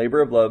and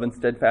labor of love and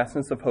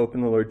steadfastness of hope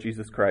in the Lord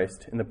Jesus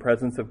Christ, in the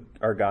presence of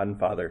our God and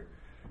Father.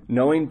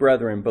 Knowing,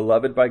 brethren,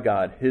 beloved by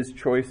God, his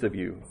choice of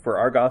you, for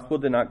our gospel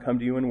did not come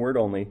to you in word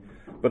only,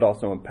 but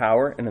also in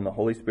power and in the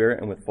Holy Spirit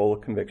and with full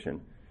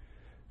conviction.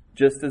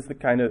 Just as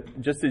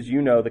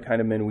you know the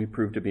kind of men we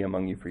prove to be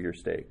among you for your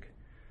sake.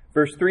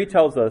 Verse 3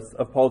 tells us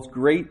of Paul's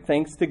great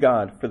thanks to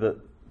God for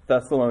the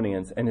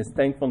Thessalonians, and his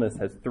thankfulness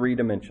has 3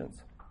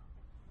 dimensions.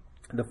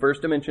 The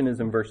first dimension is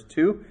in verse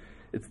 2.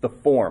 It's the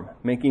form,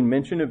 making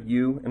mention of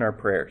you in our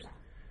prayers.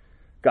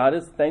 God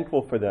is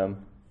thankful for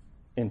them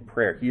in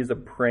prayer. He is a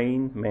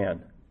praying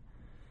man.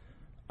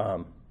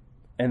 And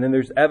then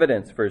there's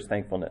evidence for his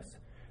thankfulness.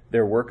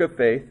 Their work of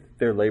faith,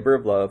 their labor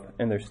of love,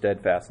 and their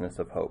steadfastness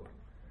of hope.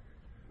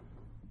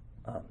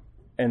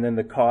 And then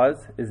the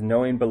cause is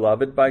knowing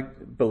beloved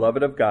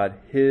of God,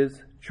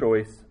 his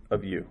choice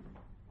of you.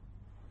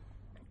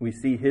 We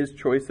see his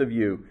choice of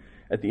you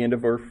at the end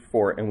of verse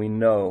 4, and we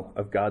know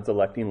of God's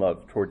electing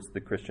love towards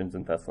the Christians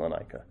in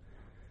Thessalonica.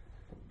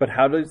 But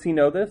how does he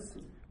know this?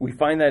 We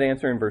find that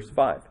answer in verse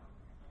 5.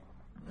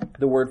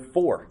 The word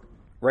for,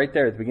 right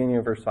there at the beginning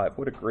of verse 5.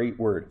 What a great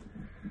word.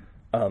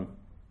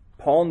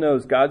 Paul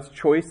knows God's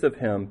choice of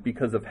him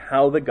because of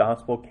how the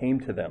gospel came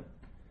to them.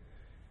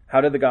 How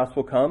did the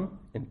gospel come?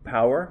 In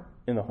power,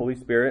 in the Holy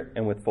Spirit,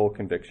 and with full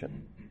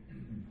conviction.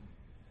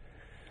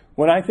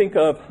 When I think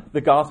of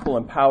the gospel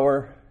in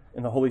power,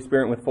 in the Holy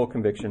Spirit, and with full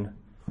conviction,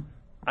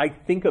 I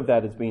think of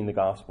that as being the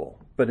gospel.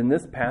 But in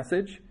this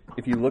passage,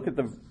 if you look at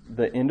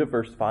the end of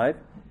verse 5,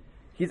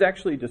 he's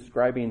actually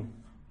describing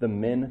the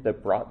men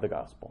that brought the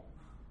gospel.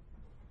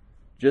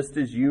 Just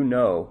as you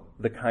know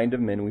the kind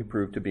of men we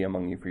prove to be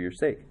among you for your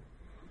sake.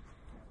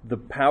 The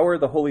power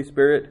of the Holy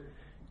Spirit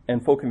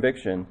and full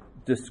conviction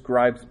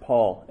describes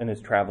Paul and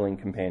his traveling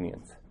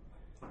companions.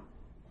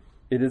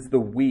 It is the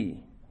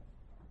we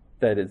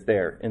that is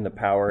there in the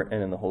power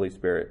and in the Holy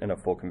Spirit and a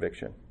full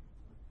conviction.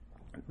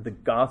 The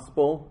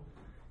gospel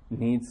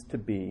needs to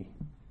be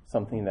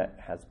something that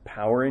has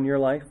power in your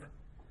life.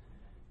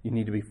 You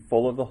need to be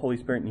full of the Holy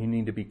Spirit, and you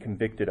need to be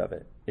convicted of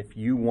it if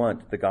you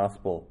want the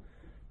gospel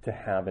to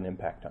have an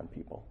impact on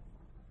people.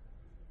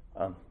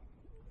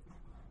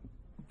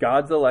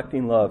 God's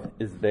electing love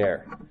is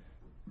there,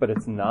 but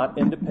it's not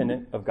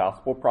independent of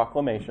gospel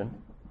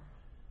proclamation,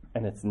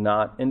 and it's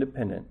not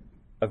independent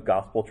of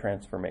gospel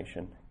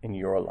transformation in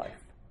your life.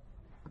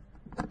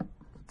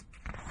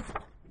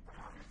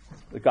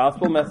 The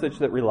gospel message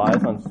that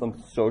relies on some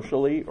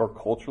socially or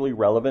culturally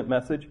relevant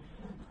message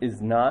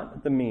is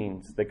not the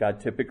means that God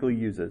typically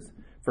uses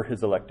for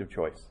his elective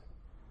choice.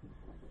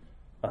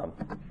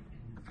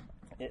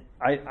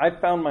 I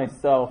found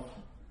myself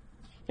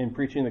in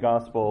preaching the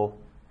gospel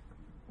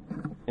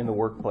in the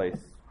workplace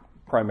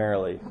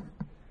primarily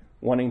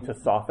wanting to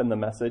soften the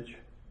message.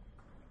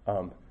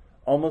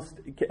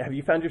 Have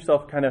you found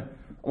yourself kind of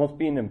almost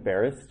being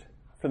embarrassed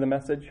for the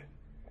message?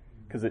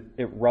 Because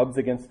it rubs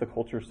against the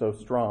culture so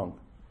strong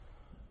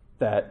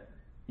that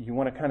you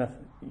want to kind of,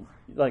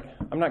 like,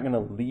 I'm not going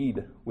to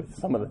lead with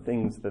some of the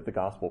things that the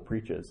gospel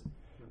preaches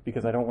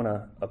because I don't want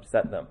to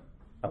upset them.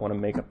 I want to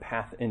make a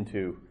path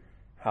into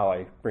how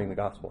I bring the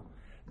gospel.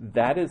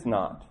 That is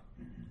not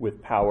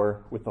with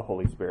power, with the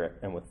Holy Spirit,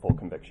 and with full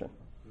conviction.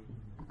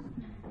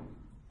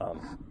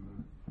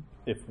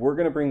 If we're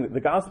going to bring, the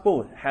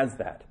gospel has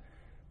that,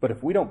 but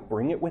if we don't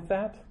bring it with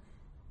that,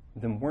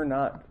 then we're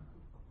not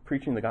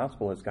preaching the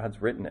gospel as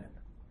God's written it.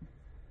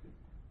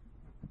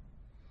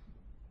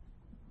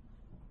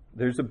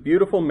 There's a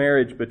beautiful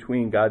marriage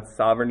between God's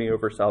sovereignty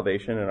over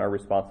salvation and our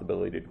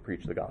responsibility to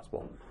preach the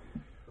gospel.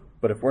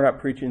 But if we're not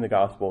preaching the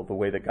gospel the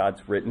way that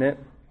God's written it,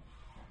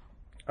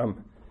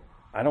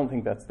 I don't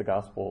think that's the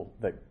gospel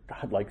that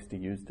God likes to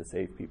use to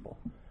save people.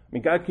 I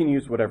mean, God can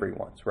use whatever he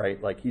wants,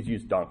 right? Like, he's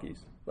used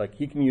donkeys. Like,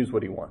 he can use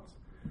what he wants.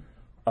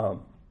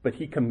 But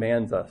he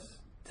commands us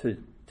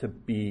to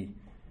be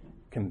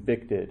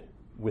convicted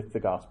with the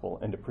gospel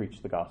and to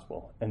preach the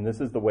gospel. And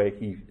this is the way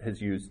he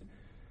has used.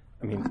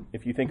 I mean,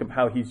 if you think of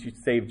how he's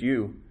saved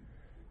you,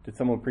 Did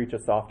someone preach a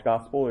soft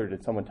gospel, or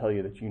did someone tell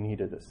you that you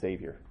needed a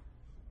Savior?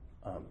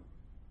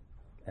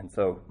 And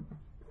so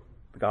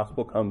the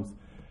gospel comes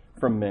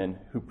from men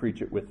who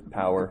preach it with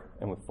power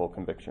and with full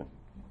conviction.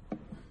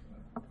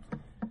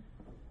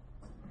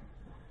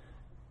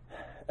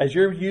 As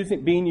you're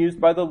being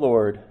used by the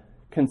Lord,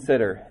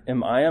 consider,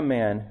 am I a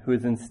man who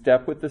is in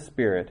step with the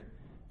Spirit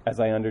as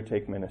I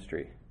undertake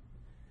ministry?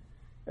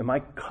 Am I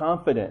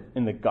confident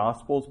in the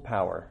gospel's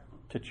power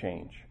to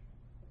change?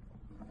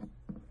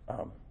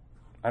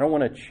 I don't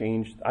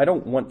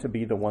want to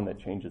be the one that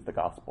changes the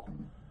gospel.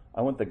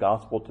 I want the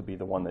gospel to be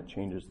the one that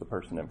changes the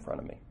person in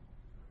front of me.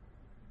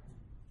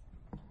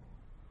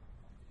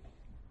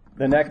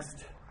 The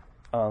next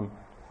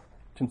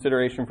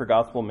consideration for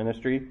gospel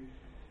ministry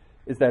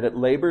is that it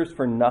labors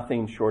for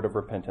nothing short of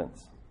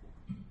repentance.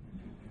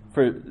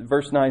 For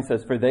verse 9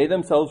 says, "For they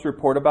themselves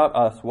report about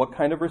us what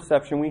kind of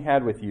reception we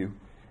had with you,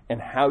 and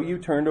how you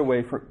turned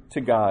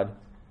to God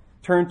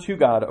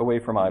away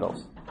from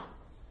idols."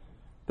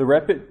 The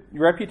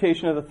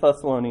reputation of the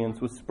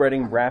Thessalonians was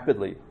spreading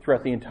rapidly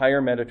throughout the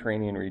entire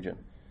Mediterranean region.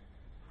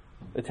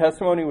 The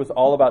testimony was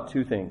all about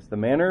two things: the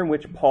manner in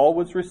which Paul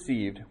was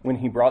received when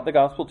he brought the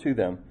gospel to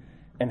them,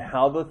 and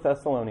how the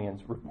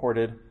Thessalonians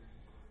repented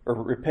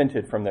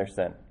from their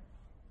sin.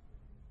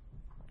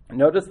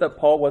 Notice that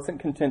Paul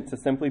wasn't content to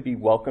simply be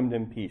welcomed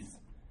in peace.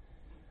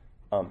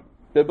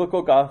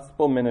 Biblical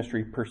gospel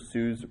ministry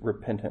pursues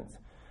repentance,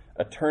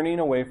 a turning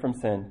away from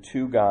sin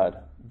to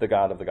God, the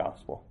God of the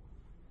gospel.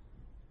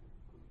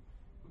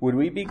 Would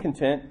we be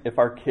content if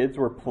our kids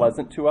were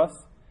pleasant to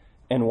us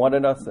and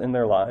wanted us in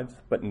their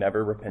lives, but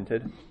never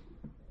repented?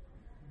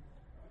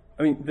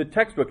 I mean, the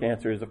textbook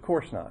answer is of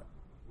course not.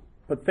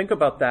 But think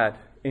about that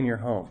in your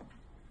home.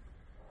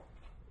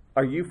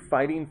 Are you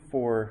fighting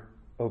for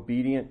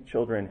obedient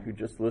children who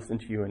just listen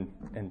to you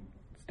and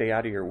stay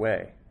out of your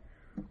way?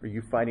 Or are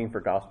you fighting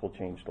for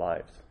gospel-changed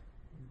lives?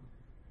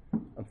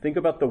 Think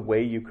about the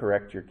way you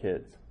correct your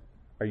kids.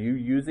 Are you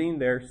using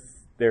their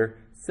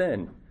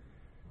sin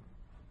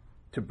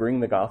to bring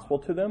the gospel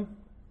to them?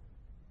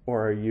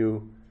 Or are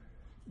you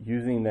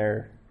using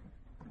their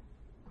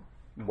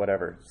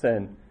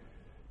sin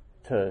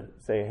to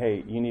say,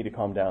 hey, you need to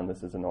calm down,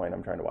 this is annoying,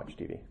 I'm trying to watch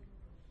TV?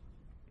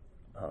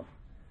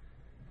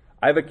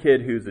 I have a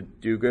kid who's a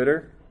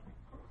do-gooder.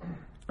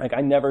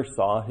 I never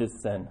saw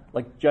his sin.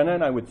 Jenna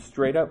and I would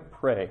straight up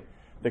pray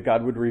that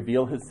God would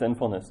reveal his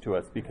sinfulness to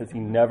us because he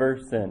never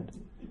sinned.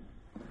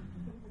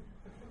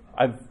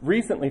 I've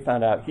recently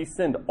found out he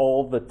sinned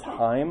all the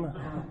time.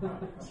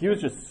 He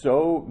was just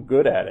so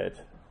good at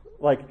it.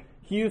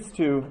 He used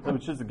to,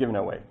 which is giving it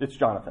away. It's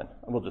Jonathan.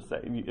 We'll just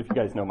say, if you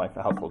guys know my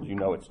household, you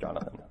know it's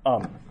Jonathan.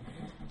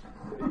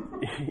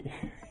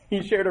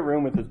 He shared a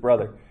room with his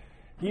brother.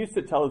 He used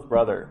to tell his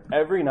brother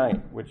every night,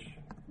 which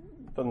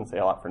doesn't say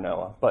a lot for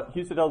Noah, but he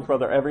used to tell his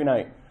brother every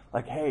night,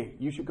 hey,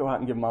 you should go out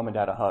and give mom and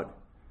dad a hug.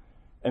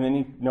 And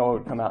then Noah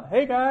would come out,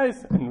 hey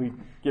guys, and we'd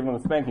give him a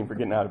spanking for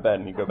getting out of bed,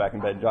 and he'd go back in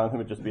bed. Jonathan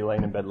would just be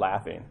laying in bed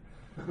laughing.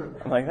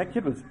 I'm like, that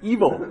kid was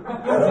evil.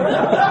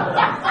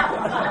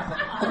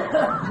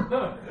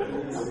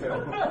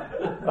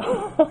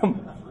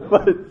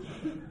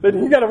 But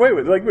he got away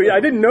with it. I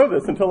didn't know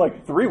this until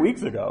 3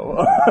 weeks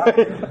ago.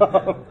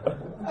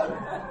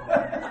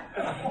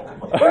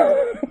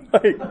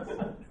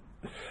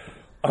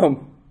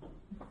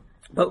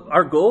 But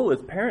our goal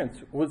as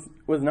parents was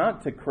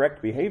not to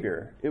correct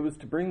behavior. It was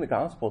to bring the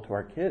gospel to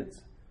our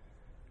kids,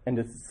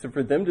 and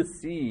for them to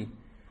see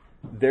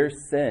their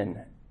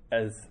sin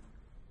as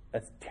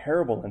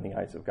terrible in the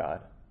eyes of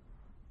God.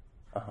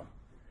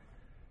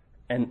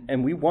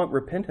 And we want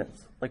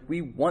repentance.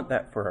 We want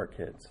that for our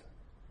kids.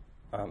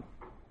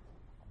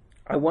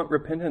 I want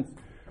repentance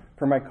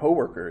for my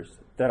coworkers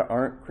that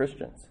aren't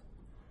Christians.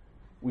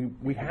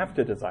 We have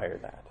to desire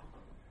that.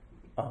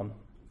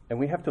 And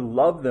we have to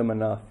love them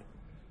enough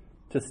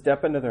to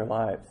step into their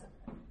lives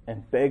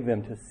and beg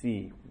them to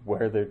see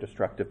where their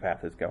destructive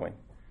path is going.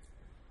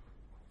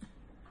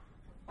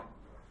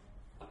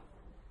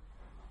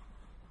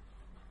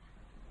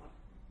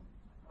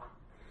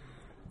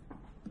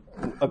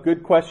 A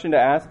good question to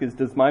ask is,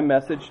 does my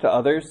message to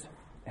others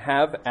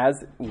have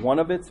as one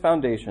of its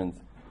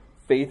foundations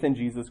faith in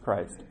Jesus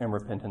Christ and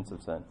repentance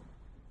of sin?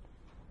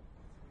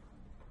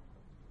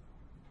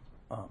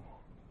 Can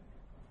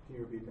you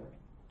repeat that?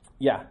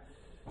 Yeah.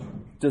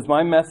 Does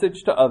my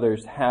message to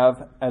others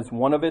have as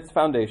one of its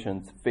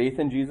foundations faith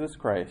in Jesus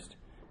Christ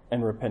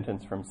and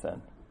repentance from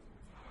sin?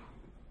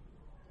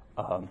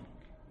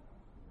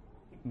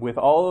 With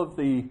all of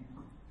the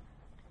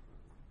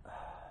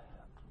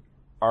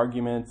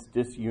arguments,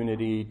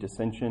 disunity,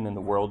 dissension in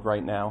the world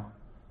right now,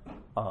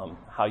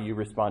 how you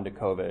respond to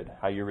COVID,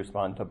 how you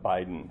respond to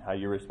Biden, how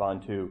you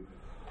respond to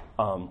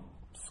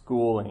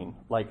schooling.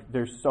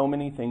 There's so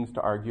many things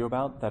to argue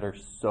about that are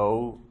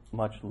so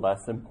much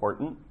less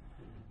important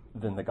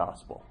than the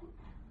gospel.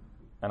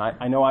 And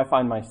I know I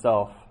find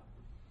myself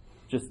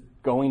just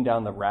going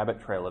down the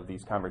rabbit trail of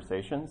these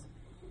conversations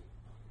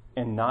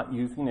and not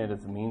using it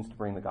as a means to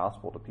bring the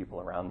gospel to people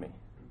around me.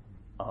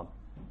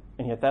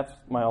 And yet that's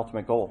my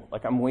ultimate goal.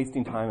 Like, I'm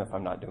wasting time if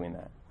I'm not doing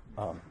that.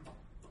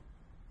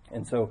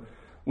 And so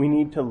we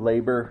need to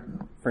labor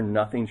for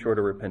nothing short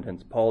of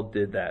repentance. Paul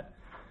did that.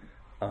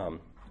 And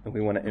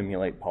we want to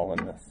emulate Paul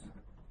in this.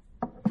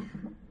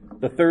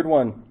 The third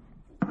one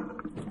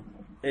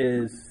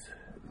is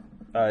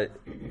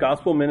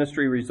gospel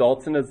ministry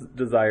results in a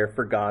desire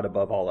for God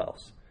above all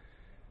else.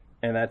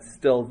 And that's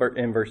still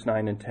in verse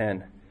 9 and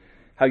 10.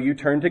 How you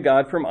turn to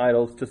God from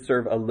idols to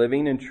serve a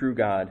living and true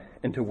God,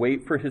 and to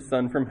wait for his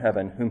Son from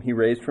heaven, whom he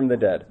raised from the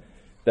dead.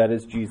 That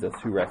is Jesus,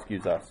 who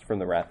rescues us from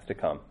the wrath to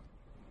come.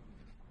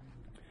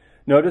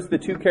 Notice the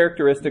two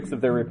characteristics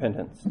of their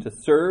repentance: to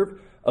serve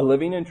a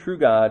living and true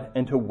God,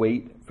 and to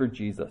wait for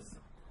Jesus.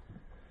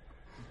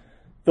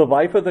 The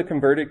life of the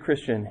converted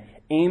Christian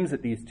aims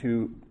at these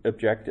two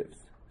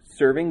objectives: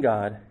 serving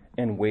God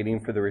and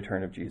waiting for the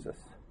return of Jesus.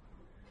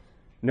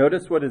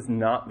 Notice what is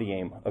not the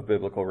aim of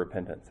biblical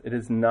repentance. It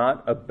is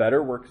not a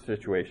better work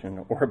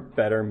situation or a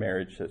better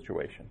marriage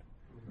situation.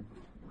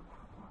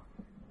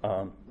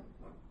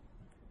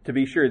 To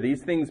be sure,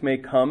 these things may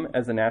come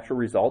as a natural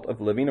result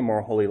of living a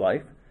more holy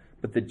life,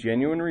 but the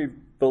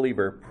genuine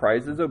believer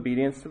prizes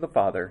obedience to the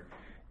Father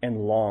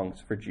and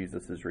longs for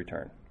Jesus'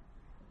 return.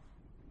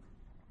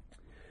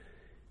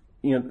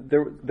 You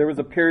know, there was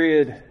a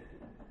period,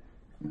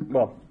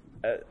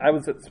 I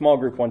was at small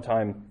group one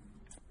time,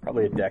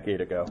 probably a decade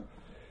ago,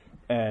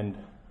 and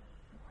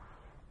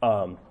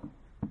one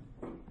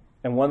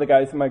of the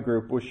guys in my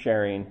group was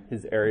sharing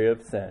his area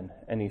of sin,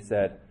 and he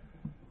said,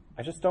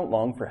 I just don't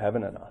long for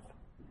heaven enough.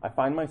 I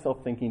find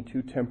myself thinking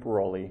too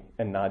temporally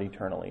and not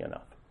eternally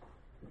enough.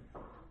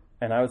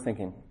 And I was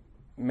thinking,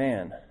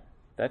 man,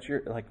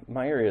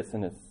 my area of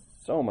sin is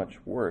so much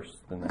worse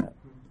than that.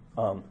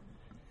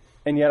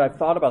 And yet I've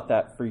thought about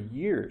that for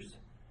years.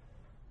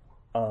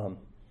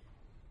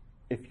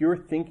 If you're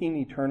thinking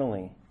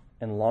eternally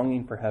and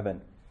longing for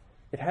heaven,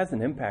 it has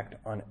an impact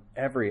on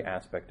every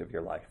aspect of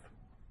your life.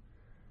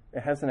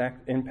 It has an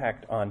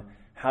impact on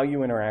how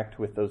you interact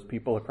with those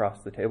people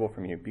across the table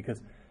from you,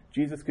 because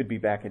Jesus could be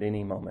back at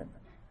any moment.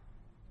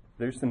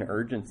 There's an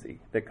urgency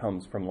that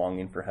comes from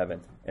longing for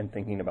heaven and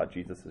thinking about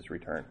Jesus'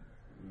 return.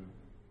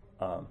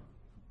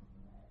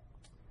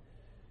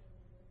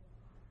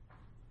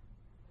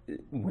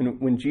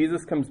 When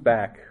Jesus comes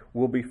back,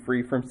 we'll be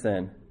free from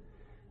sin,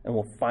 and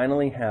we'll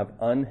finally have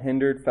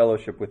unhindered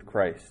fellowship with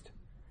Christ.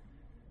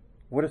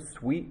 What a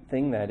sweet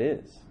thing that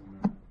is.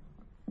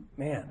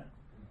 Man,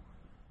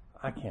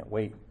 I can't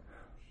wait.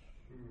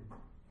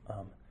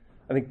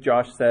 I think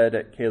Josh said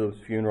at Caleb's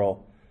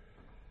funeral,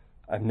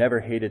 I've never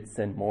hated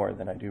sin more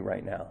than I do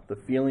right now. The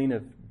feeling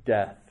of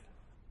death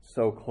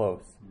so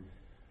close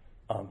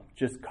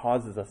just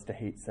causes us to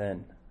hate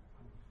sin.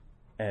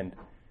 And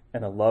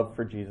a love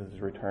for Jesus'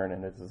 return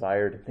and a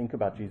desire to think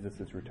about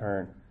Jesus'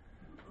 return,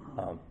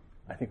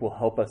 I think will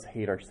help us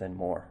hate our sin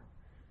more.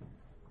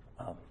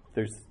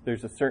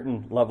 There's a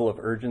certain level of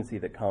urgency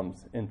that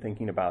comes in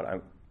thinking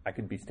about I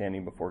could be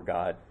standing before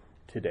God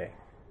today.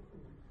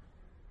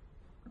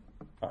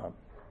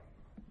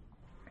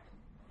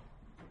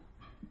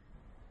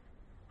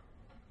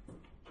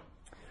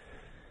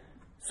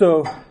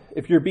 So,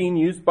 if you're being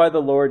used by the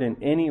Lord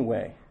in any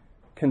way,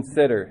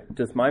 consider,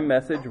 does my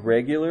message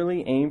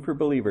regularly aim for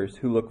believers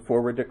who look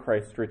forward to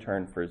Christ's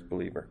return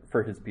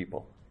for his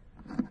people?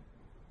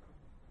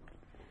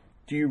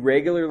 Do you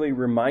regularly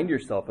remind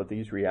yourself of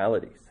these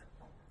realities?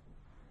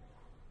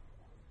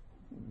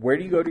 Where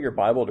do you go to your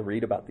Bible to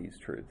read about these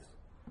truths?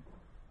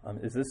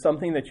 Is this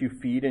something that you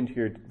feed into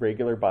your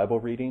regular Bible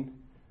reading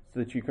so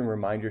that you can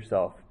remind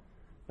yourself,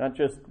 not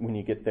just when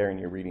you get there in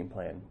your reading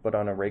plan, but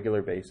on a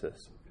regular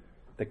basis,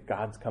 that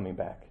God's coming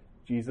back,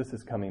 Jesus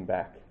is coming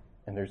back,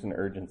 and there's an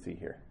urgency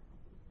here?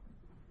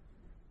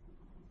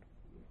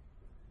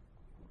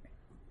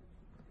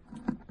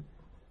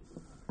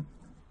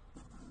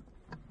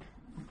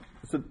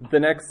 So the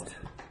next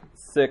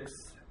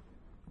 6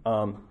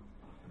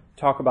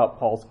 talk about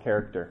Paul's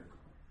character.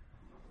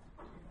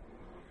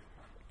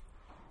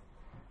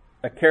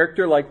 A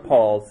character like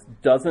Paul's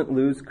doesn't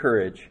lose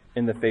courage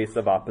in the face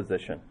of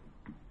opposition.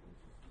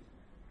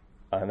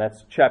 And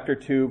that's chapter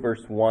 2,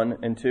 verse 1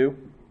 and 2.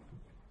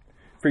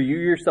 For you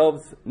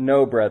yourselves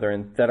know,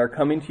 brethren, that our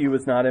coming to you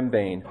was not in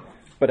vain,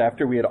 but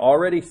after we had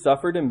already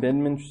suffered and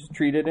been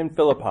mistreated in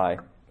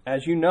Philippi,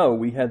 as you know,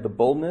 we had the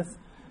boldness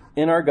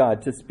in our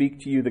God to speak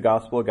to you the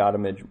gospel of God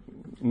amid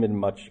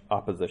much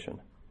opposition.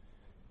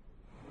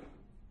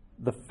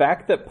 The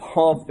fact that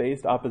Paul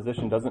faced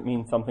opposition doesn't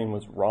mean something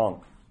was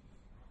wrong.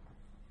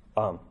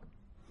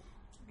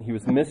 He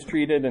was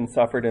mistreated and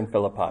suffered in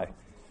Philippi.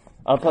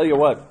 I'll tell you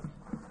what,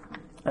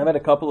 I've had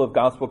a couple of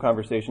gospel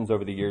conversations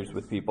over the years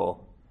with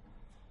people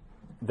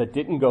that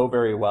didn't go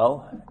very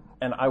well,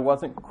 and I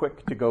wasn't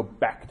quick to go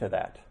back to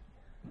that.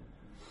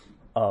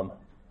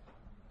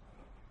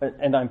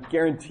 And I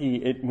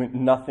guarantee it went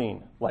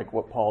nothing like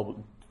what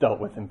Paul dealt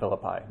with in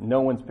Philippi.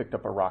 No one's picked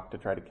up a rock to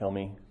try to kill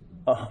me.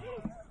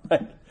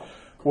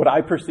 What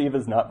I perceive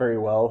as not very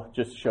well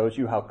just shows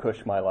you how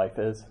cush my life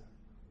is.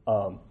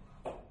 And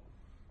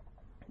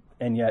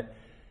yet,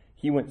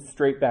 he went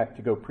straight back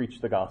to go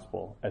preach the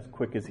gospel as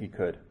quick as he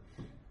could.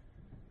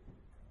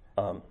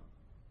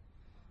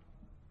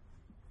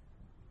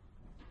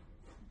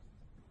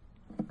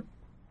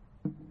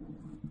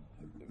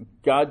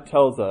 God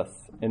tells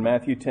us in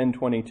Matthew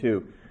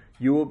 10:22,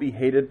 "You will be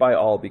hated by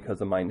all because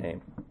of my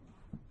name."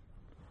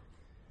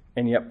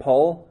 And yet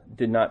Paul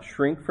did not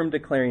shrink from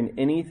declaring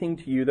anything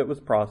to you that was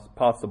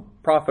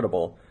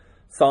profitable,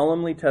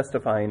 solemnly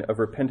testifying of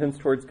repentance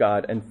towards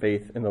God and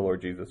faith in the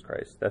Lord Jesus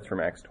Christ. That's from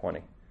Acts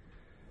 20.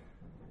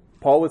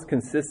 Paul was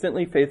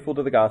consistently faithful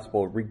to the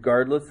gospel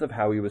regardless of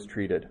how he was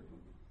treated.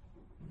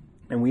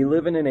 And we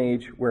live in an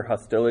age where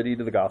hostility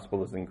to the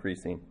gospel is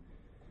increasing.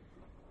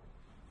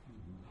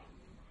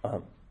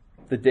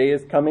 The day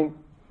is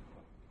coming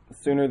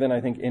sooner than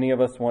I think any of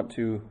us want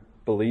to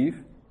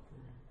believe,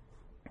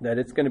 that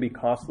it's going to be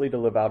costly to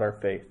live out our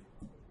faith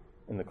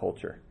in the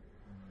culture.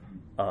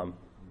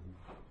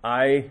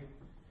 I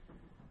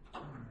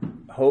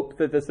hope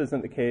that this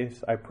isn't the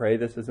case. I pray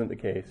this isn't the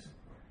case.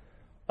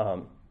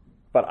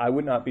 But I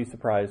would not be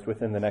surprised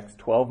within the next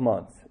 12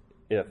 months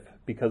if,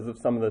 because of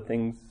some of the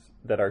things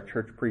that our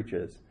church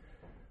preaches,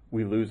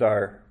 we lose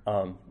our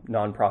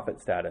nonprofit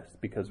status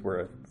because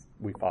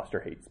we foster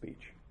hate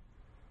speech.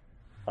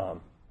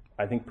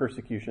 I think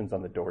persecution's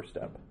on the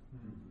doorstep.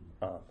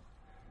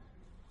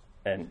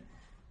 And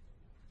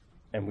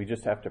we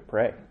just have to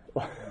pray.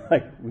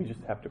 We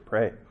just have to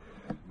pray.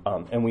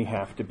 And we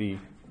have to be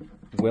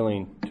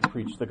willing to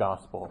preach the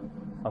gospel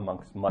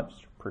amongst much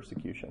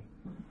persecution.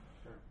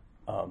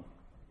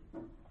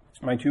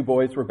 My two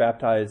boys were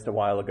baptized a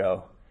while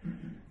ago.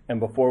 And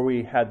before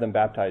we had them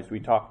baptized, we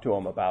talked to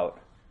them about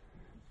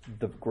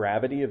the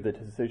gravity of the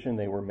decision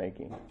they were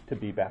making to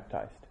be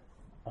baptized.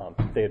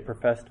 They had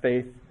professed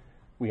faith.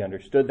 We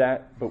understood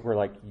that. But we're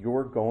like,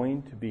 you're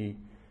going to be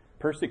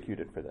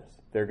persecuted for this.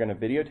 They're going to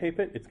videotape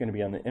it. It's going to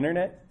be on the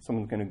internet.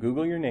 Someone's going to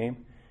Google your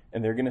name,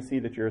 and they're going to see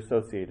that you're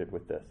associated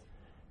with this.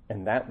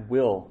 And that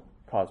will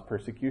cause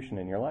persecution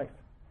in your life.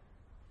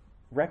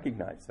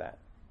 Recognize that.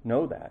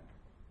 Know that.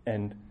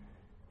 And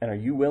are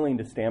you willing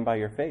to stand by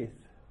your faith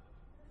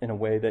in a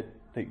way that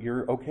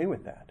you're okay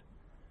with that?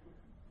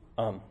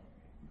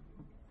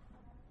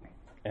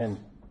 And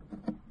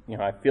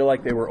I feel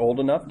like they were old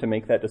enough to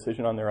make that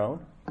decision on their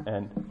own,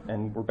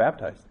 and were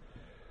baptized.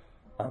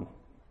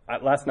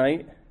 Last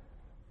night,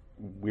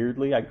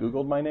 weirdly, I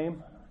Googled my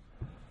name.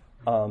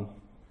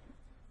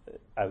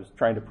 I was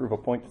trying to prove a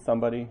point to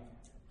somebody,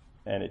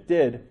 and it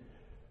did.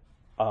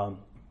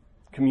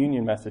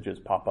 Communion messages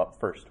pop up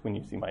first when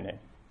you see my name.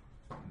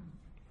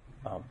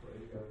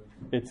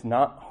 It's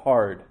not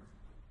hard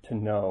to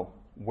know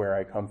where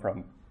I come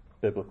from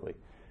biblically.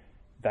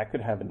 That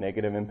could have a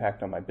negative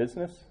impact on my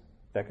business.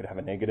 That could have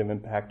a negative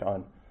impact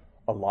on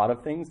a lot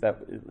of things that,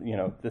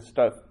 this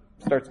stuff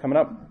starts coming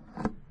up.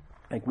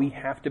 We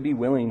have to be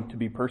willing to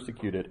be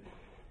persecuted.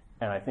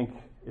 And I think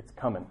it's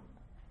coming.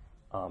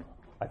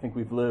 I think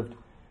we've lived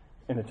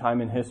in a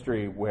time in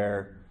history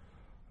where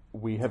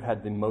we have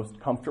had the most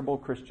comfortable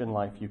Christian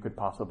life you could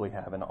possibly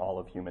have in all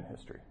of human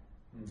history.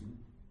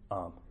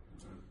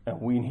 And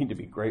we need to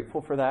be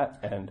grateful for that,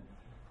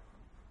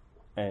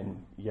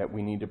 and yet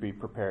we need to be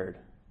prepared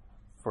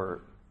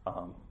for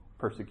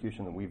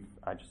persecution that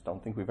I just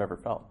don't think we've ever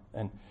felt.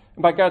 And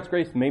by God's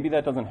grace, maybe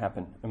that doesn't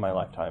happen in my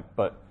lifetime,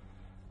 but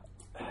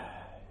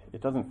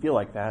it doesn't feel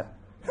like that.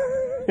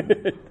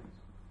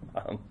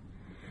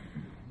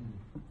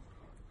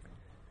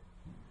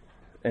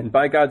 And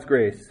by God's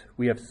grace,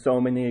 we have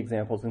so many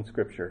examples in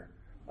Scripture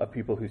of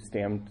people who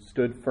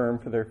stood firm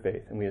for their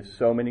faith. And we have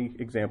so many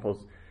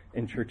examples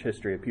in church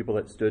history of people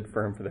that stood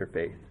firm for their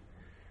faith.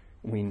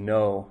 We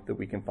know that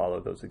we can follow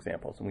those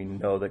examples, and we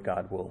know that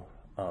God will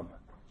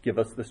give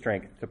us the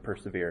strength to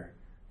persevere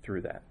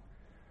through that.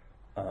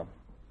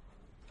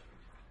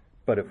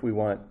 But if we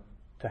want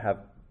to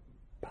have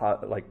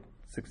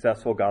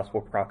successful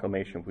gospel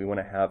proclamation, if we want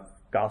to have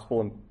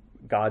gospel and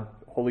God,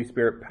 Holy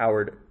Spirit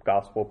powered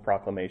gospel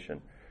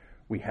proclamation,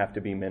 we have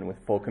to be men with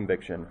full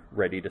conviction,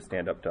 ready to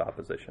stand up to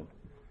opposition.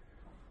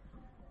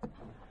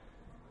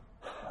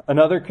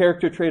 Another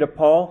character trait of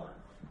Paul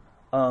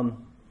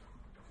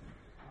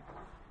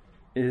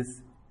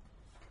is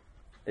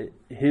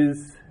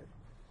his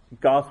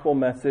gospel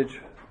message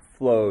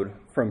flowed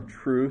from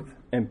truth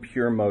and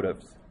pure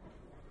motives.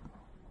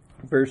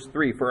 Verse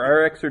 3, "For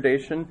our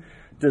exhortation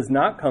does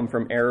not come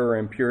from error or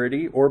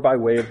impurity or by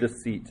way of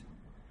deceit."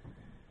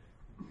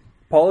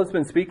 Paul has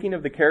been speaking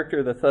of the character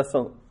of the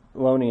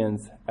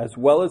Thessalonians as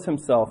well as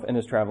himself and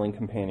his traveling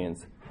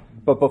companions.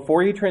 But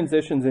before he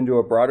transitions into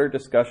a broader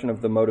discussion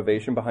of the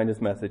motivation behind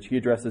his message, he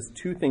addresses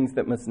two things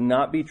that must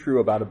not be true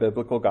about a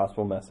biblical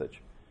gospel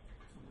message.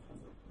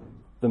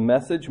 The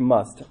message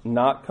must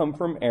not come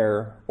from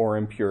error or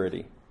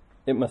impurity.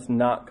 It must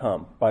not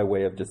come by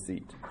way of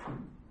deceit.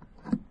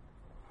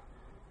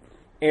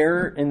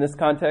 Error in this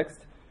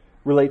context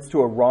relates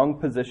to a wrong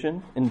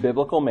position in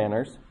biblical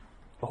manners,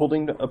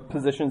 holding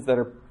positions that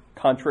are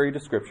contrary to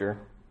Scripture.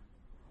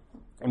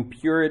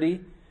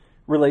 Impurity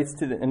relates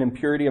to an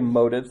impurity of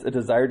motives, a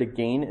desire to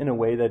gain in a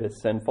way that is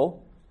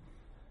sinful.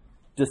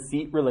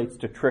 Deceit relates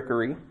to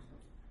trickery.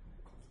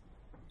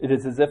 It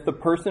is as if the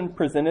person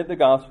presented the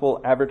gospel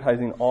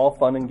advertising all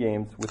fun and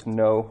games with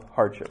no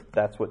hardship.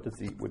 That's what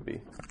deceit would be.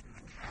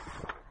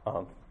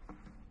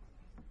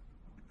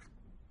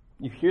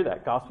 You hear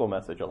that gospel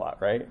message a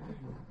lot, right?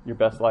 Your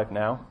best life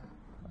now?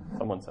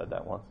 Someone said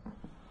that once.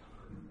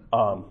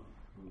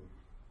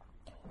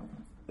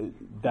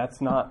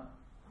 That's not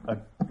a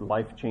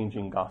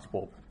life-changing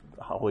gospel,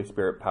 Holy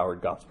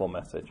Spirit-powered gospel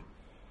message.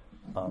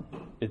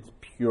 It's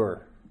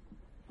pure.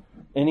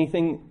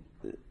 Anything...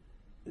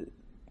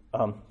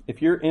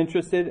 if you're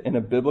interested in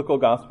a biblical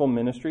gospel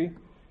ministry,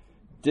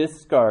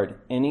 discard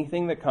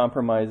anything that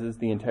compromises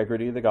the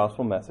integrity of the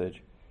gospel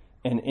message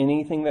and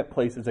anything that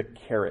places a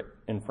carrot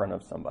in front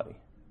of somebody.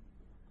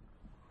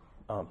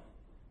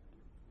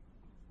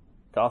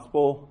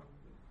 Gospel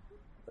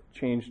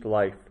changed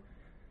life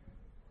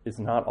is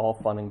not all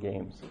fun and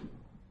games.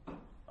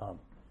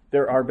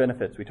 There are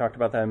benefits. We talked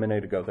about that a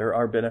minute ago. There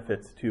are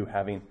benefits to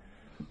having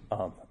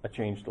a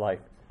changed life.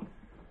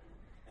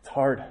 It's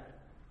hard.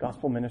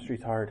 Gospel ministry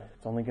is hard.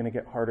 It's only going to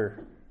get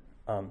harder.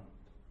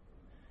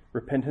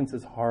 Repentance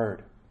is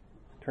hard.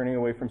 Turning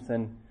away from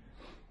sin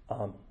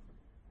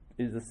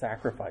is a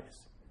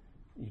sacrifice.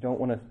 You don't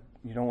want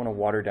to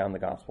water down the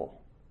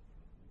gospel.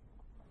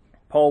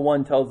 Paul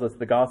 1 tells us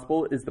the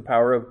gospel is the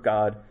power of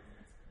God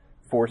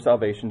for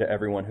salvation to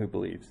everyone who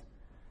believes.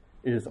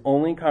 It is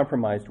only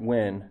compromised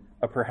when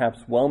a perhaps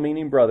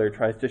well-meaning brother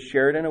tries to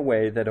share it in a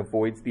way that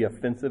avoids the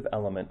offensive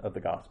element of the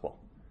gospel.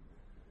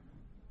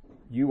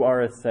 You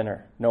are a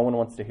sinner. No one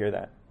wants to hear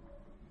that.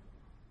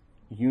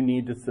 You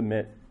need to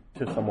submit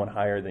to someone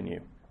higher than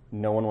you.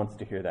 No one wants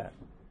to hear that.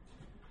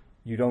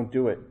 You don't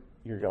do it,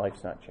 your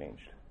life's not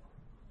changed.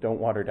 Don't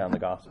water down the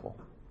gospel.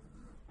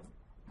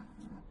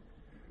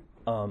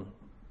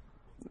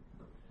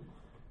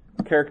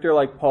 Character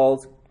like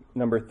Paul's,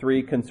 number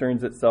 3,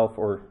 concerns itself,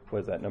 or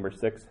was that number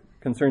 6?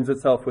 Concerns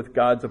itself with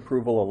God's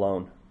approval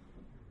alone.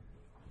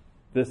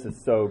 This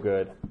is so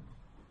good.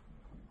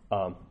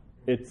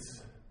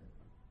 It's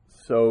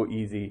so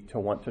easy to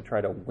want to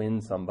try to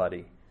win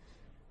somebody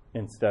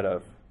instead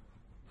of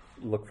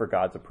look for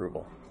God's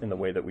approval in the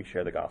way that we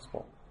share the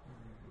gospel.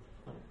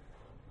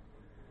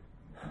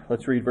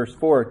 Let's read verse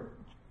 4.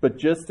 But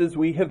just as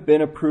we have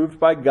been approved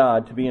by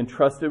God to be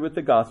entrusted with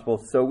the gospel,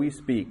 so we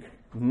speak,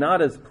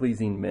 not as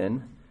pleasing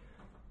men,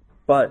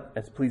 but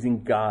as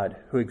pleasing God,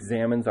 who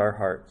examines our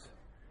hearts.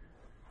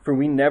 For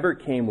we never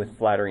came with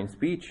flattering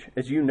speech,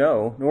 as you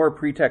know, nor a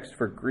pretext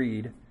for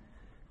greed.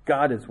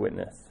 God is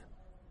witness.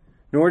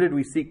 Nor did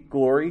we seek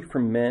glory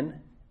from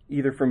men,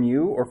 either from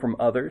you or from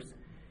others,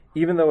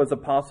 even though as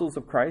apostles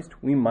of Christ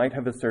we might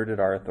have asserted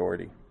our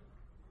authority.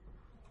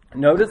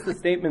 Notice the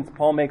statements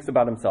Paul makes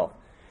about himself.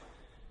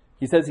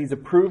 He says he's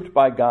approved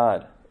by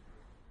God.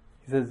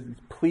 He says he's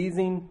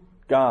pleasing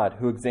God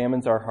who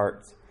examines our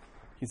hearts.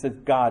 He says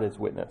God is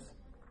witness.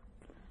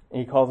 And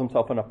he calls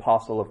himself an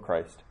apostle of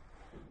Christ.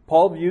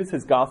 Paul views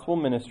his gospel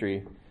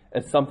ministry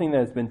as something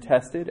that has been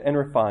tested and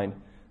refined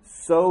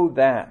so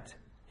that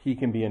he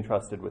can be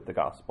entrusted with the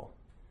gospel.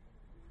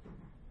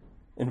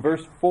 In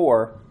verse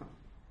 4,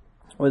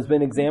 what has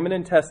been examined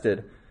and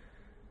tested,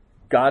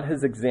 God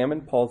has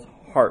examined Paul's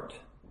heart,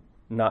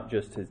 not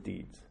just his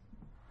deeds.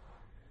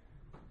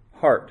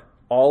 Heart,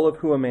 all of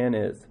who a man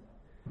is,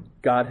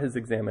 God has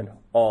examined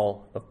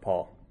all of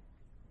Paul.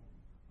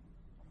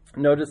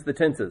 Notice the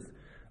tenses.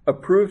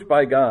 Approved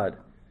by God,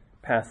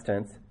 past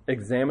tense,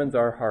 examines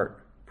our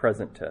heart,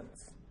 present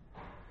tense.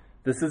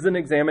 This is an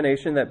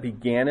examination that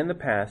began in the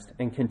past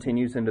and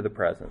continues into the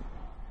present.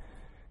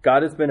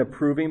 God has been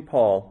approving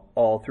Paul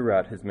all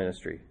throughout his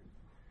ministry.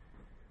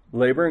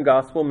 Labor in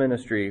gospel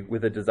ministry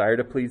with a desire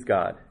to please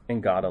God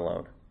and God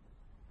alone.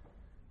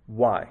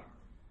 Why?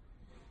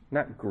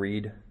 Not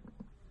greed,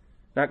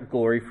 not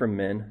glory from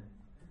men.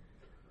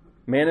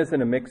 Man is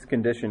in a mixed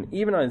condition.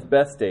 Even on his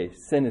best day,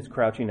 sin is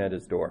crouching at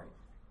his door.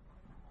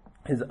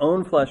 His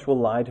own flesh will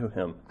lie to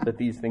him that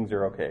these things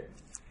are okay.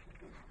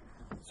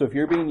 So if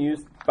you're being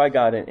used by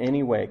God in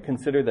any way,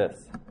 consider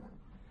this.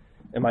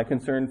 Am I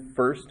concerned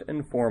first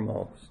and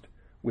foremost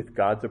with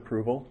God's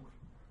approval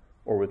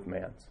or with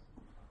man's?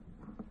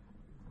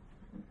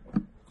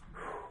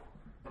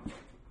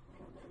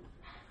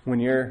 When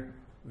you're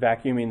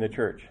vacuuming the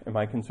church, am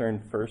I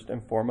concerned first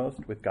and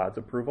foremost with God's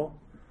approval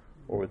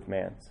or with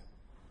man's?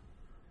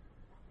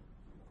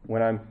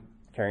 When I'm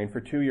caring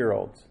for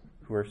 2-year-olds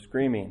who are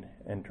screaming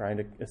and trying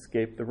to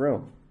escape the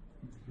room,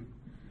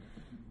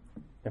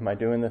 am I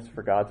doing this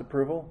for God's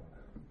approval?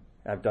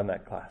 I've done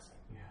that class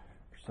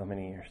for so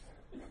many years.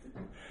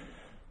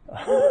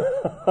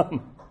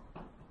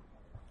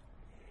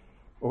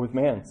 Or with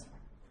man's?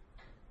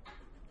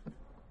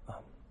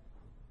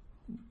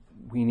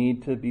 We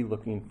need to be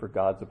looking for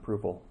God's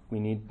approval.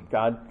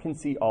 God can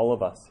see all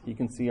of us. He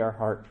can see our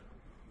heart.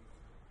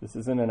 This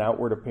isn't an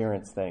outward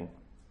appearance thing.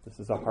 This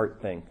is a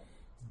heart thing.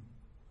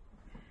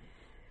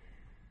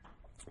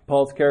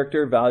 Paul's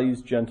character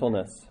values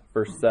gentleness.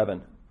 Verse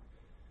 7.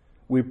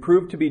 We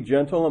prove to be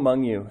gentle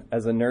among you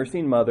as a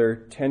nursing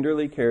mother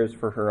tenderly cares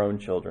for her own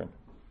children.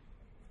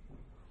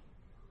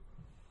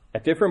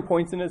 At different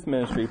points in his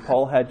ministry,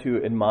 Paul had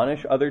to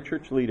admonish other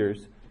church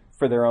leaders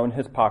for their own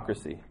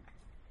hypocrisy.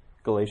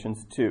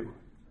 Galatians 2.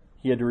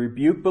 He had to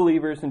rebuke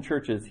believers in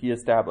churches he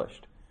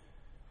established.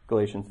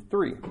 Galatians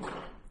 3.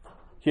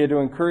 He had to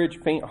encourage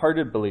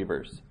faint-hearted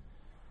believers.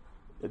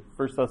 1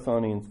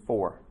 Thessalonians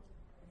 4.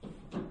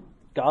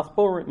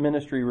 Gospel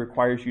ministry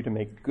requires you to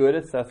make good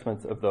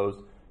assessments of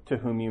those to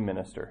whom you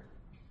minister,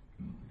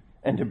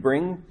 and to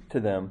bring to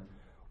them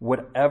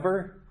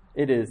whatever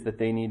it is that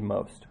they need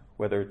most,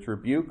 whether it's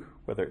rebuke,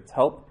 whether it's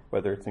help,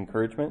 whether it's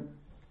encouragement.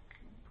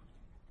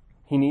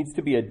 He needs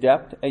to be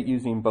adept at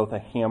using both a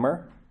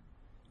hammer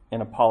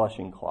and a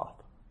polishing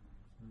cloth.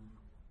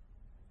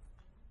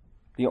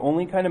 The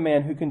only kind of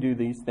man who can do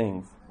these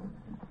things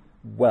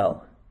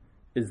well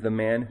is the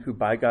man who,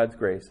 by God's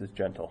grace, is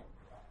gentle.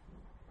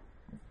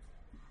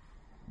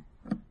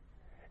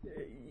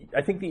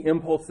 I think the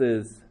impulse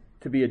is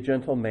to be a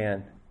gentle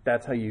man.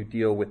 That's how you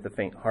deal with the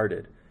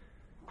faint-hearted.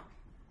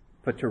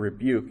 But to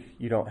rebuke,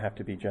 you don't have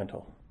to be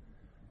gentle.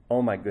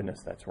 Oh my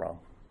goodness, that's wrong.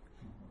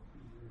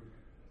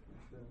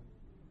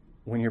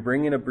 When you're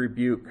bringing a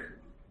rebuke,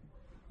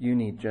 you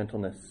need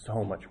gentleness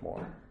so much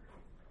more.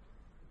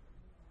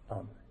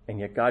 And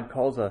yet God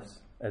calls us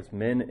as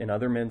men in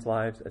other men's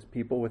lives, as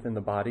people within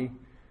the body,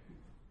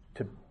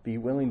 to be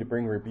willing to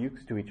bring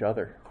rebukes to each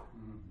other.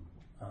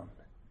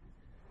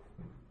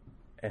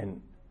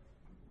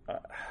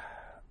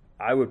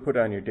 I would put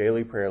on your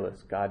daily prayer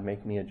list, God,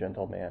 make me a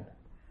gentle man.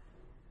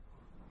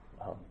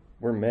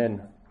 We're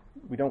men.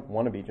 We don't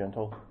want to be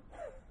gentle.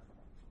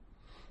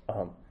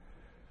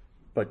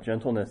 But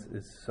gentleness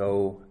is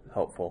so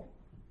helpful.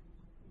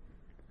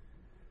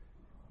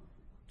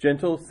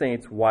 Gentle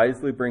saints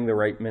wisely bring the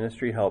right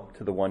ministry help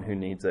to the one who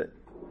needs it.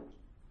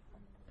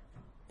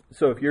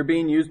 So if you're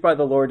being used by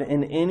the Lord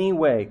in any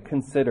way,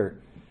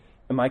 consider,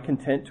 am I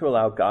content to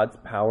allow God's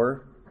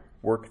power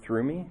work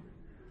through me?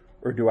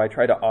 Or do I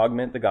try to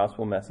augment the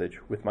gospel message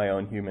with my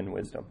own human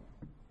wisdom?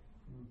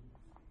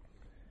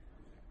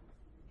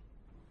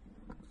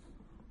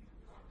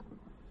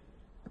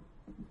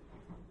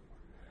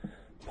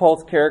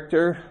 Paul's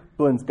character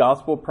blends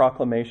gospel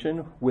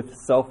proclamation with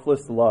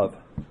selfless love.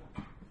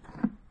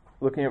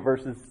 Looking at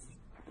verses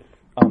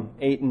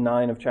 8 and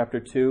 9 of chapter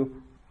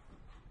 2.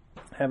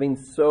 Having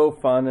so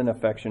fond an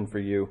affection for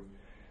you,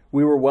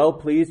 we were well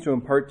pleased to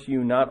impart to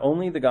you not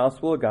only the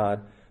gospel of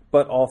God,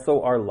 but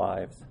also our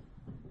lives,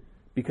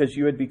 because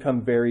you had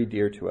become very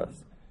dear to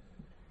us.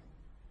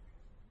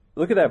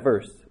 Look at that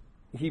verse.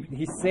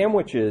 He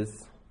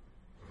sandwiches,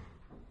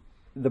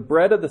 the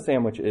bread of the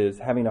sandwich is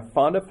having a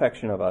fond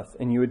affection of us,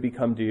 and you would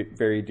become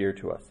very dear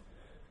to us.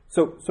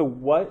 So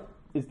what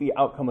is the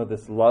outcome of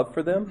this love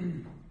for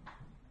them?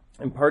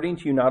 Imparting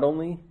to you not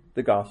only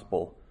the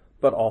gospel,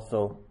 but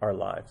also our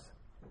lives.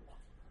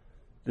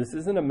 This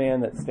isn't a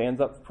man that stands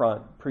up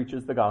front,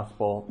 preaches the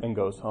gospel, and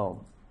goes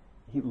home.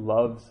 He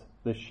loves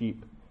the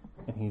sheep,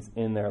 and he's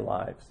in their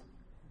lives.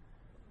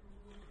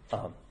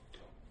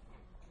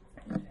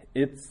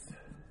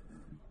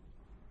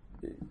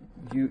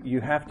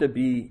 You have to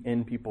be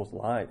in people's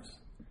lives.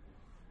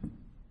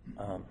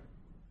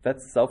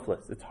 That's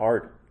selfless. It's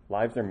hard.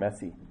 Lives are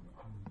messy.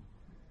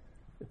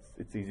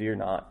 It's easier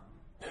not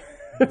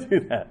to do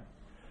that.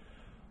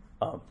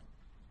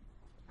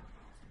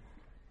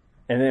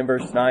 And then in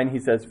verse 9 he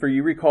says, "For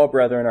you recall,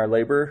 brethren, our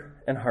labor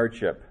and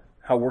hardship,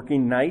 how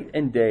working night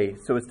and day,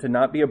 so as to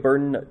not be a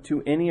burden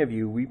to any of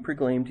you, we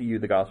proclaim to you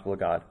the gospel of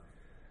God."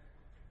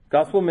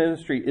 Gospel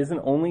ministry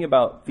isn't only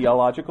about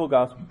theological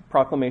gospel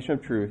proclamation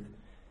of truth.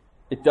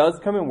 It does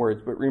come in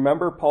words, but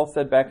remember Paul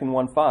said back in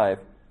 1:5,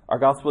 our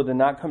gospel did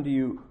not come to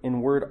you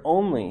in word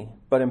only,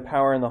 but in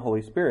power in the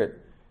Holy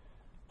Spirit.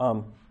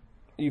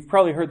 You've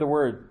probably heard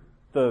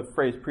the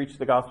phrase preach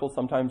the gospel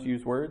sometimes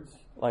use words.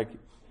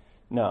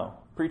 No,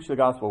 preach the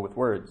gospel with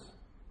words.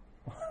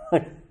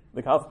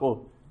 The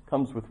gospel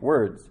comes with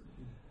words.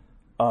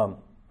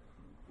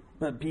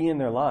 But be in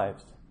their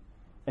lives.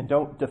 And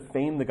don't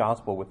defame the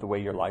gospel with the way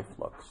your life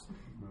looks.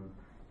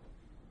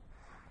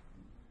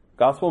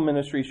 Gospel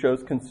ministry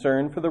shows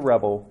concern for the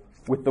rebel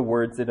with the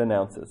words it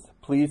announces.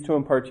 Pleased to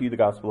impart to you the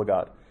gospel of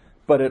God.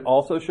 But it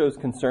also shows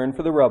concern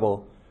for the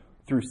rebel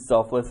through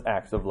selfless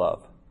acts of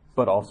love,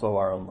 but also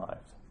our own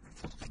lives.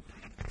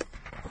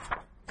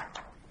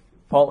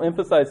 Paul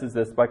emphasizes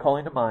this by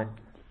calling to mind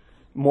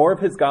more of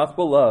his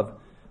gospel love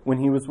when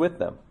he was with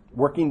them,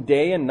 working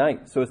day and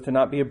night so as to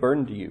not be a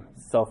burden to you,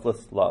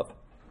 selfless love.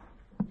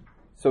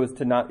 So as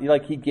to not,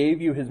 he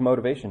gave you his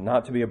motivation,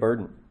 not to be a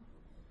burden.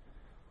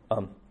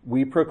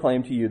 We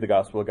proclaim to you the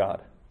gospel of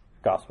God,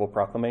 gospel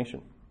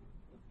proclamation.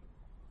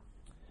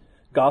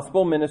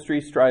 Gospel ministry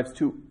strives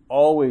to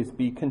always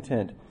be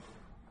content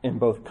in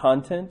both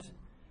content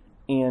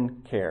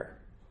and care.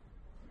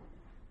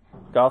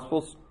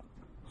 Gospel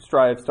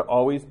strives to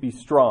always be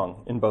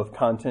strong in both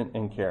content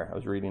and care. I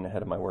was reading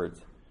ahead of my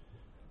words.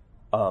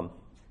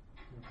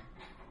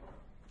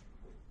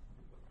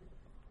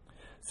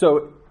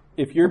 So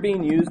if you're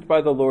being used by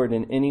the Lord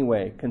in any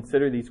way,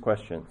 consider these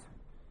questions.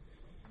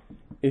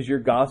 Is your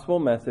gospel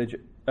message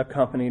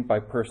accompanied by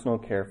personal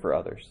care for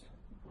others?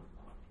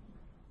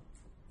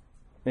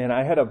 Man,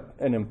 I had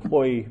an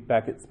employee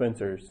back at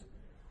Spencer's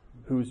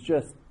who's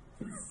just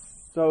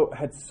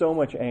had so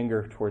much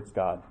anger towards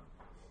God.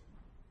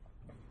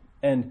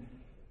 And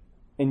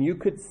you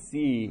could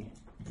see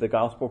the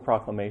gospel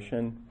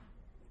proclamation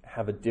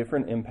have a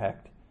different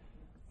impact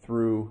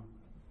through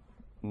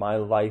my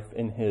life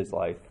and his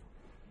life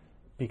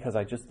because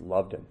I just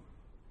loved him.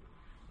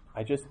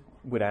 I just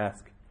would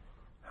ask,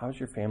 how's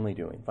your family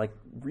doing? Like,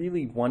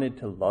 really wanted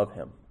to love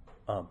him.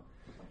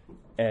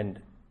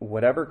 And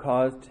whatever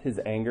caused his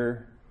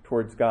anger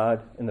towards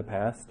God in the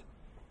past,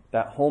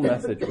 that whole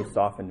message was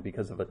softened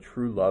because of a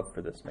true love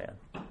for this man.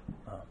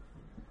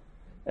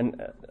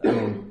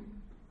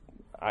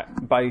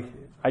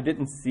 I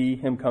didn't see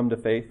him come to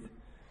faith.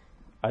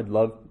 I'd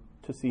love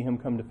to see him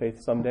come to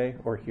faith someday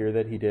or hear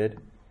that he did.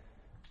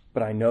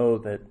 But I know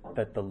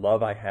that the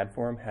love I had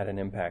for him had an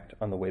impact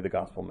on the way the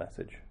gospel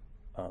message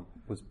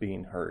was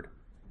being heard.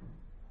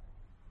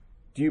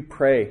 Do you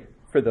pray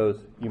for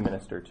those you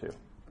minister to?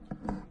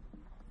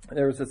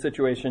 There was a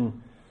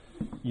situation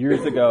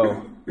years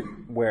ago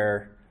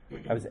where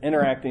I was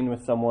interacting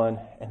with someone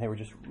and they were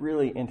just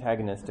really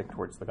antagonistic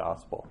towards the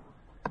gospel.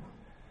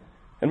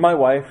 And my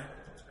wife,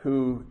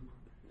 who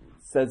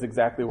says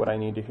exactly what I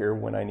need to hear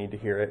when I need to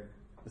hear it,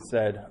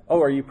 said,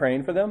 "Oh, are you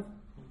praying for them?"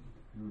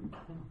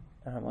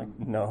 And I'm like,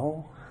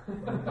 "No."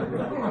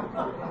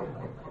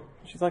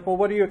 She's like, "Well,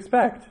 what do you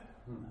expect?"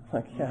 I'm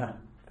like, "Yeah,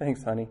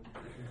 thanks, honey."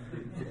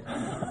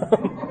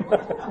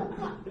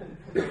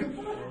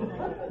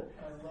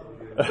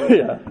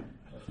 Yeah.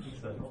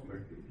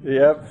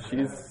 Yep,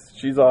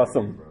 she's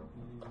awesome.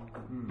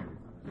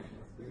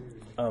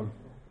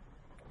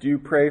 Do you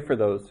pray for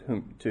those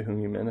to whom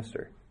you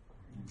minister?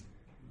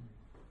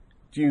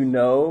 Do you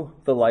know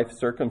the life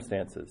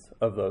circumstances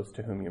of those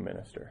to whom you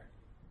minister?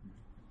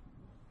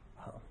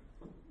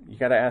 You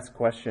got to ask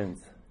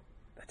questions.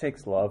 That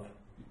takes love.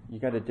 You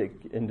got to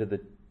dig into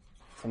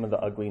some of the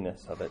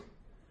ugliness of it.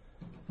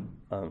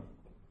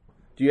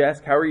 Do you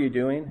ask, how are you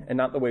doing? And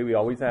not the way we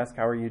always ask,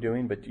 how are you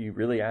doing? But do you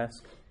really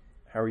ask,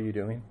 how are you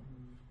doing?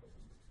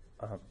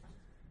 A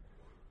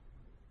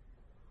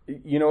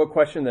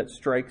question that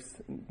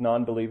strikes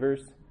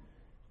non-believers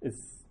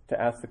is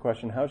to ask the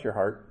question, how's your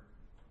heart?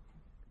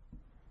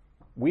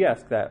 We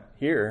ask that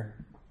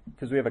here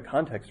because we have a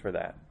context for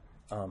that.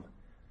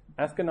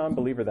 Ask a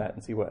non-believer that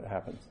and see what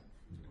happens.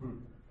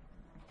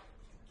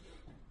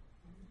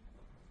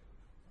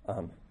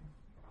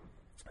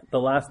 The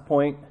last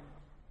point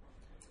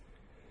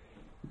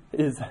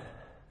is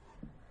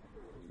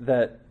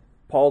that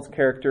Paul's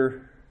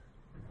character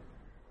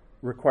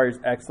requires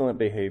excellent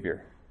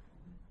behavior.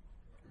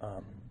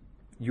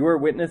 You are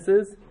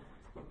witnesses,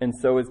 and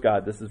so is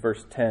God. This is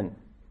verse 10.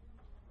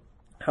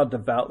 How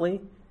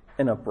devoutly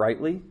and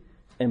uprightly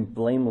and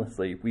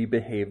blamelessly we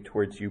behave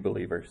towards you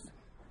believers.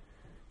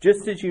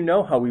 Just as you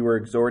know how we were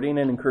exhorting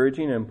and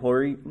encouraging and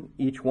imploring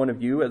each one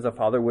of you as a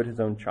father would his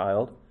own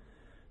child,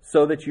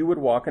 so that you would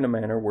walk in a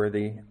manner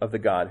worthy of the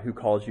God who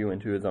calls you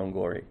into his own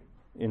glory,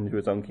 into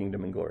his own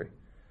kingdom and glory.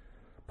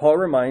 Paul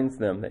reminds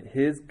them that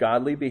his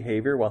godly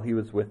behavior while he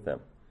was with them,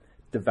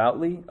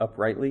 devoutly,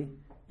 uprightly,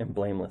 and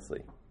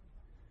blamelessly.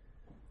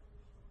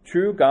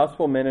 True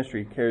gospel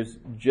ministry cares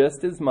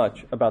just as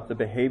much about the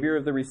behavior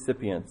of the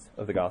recipients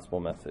of the gospel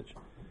message,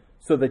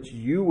 so that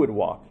you would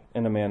walk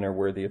in a manner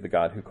worthy of the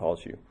God who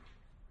calls you.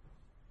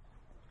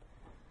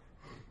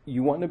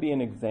 You want to be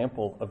an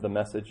example of the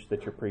message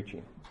that you're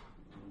preaching.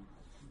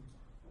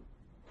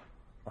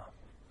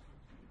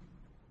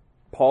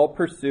 Paul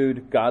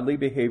pursued godly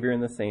behavior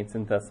in the saints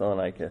in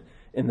Thessalonica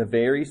in the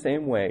very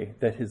same way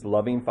that his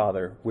loving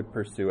Father would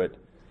pursue it,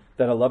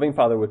 that a loving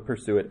Father would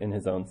pursue it in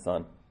his own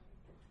Son.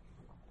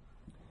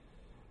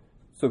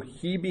 So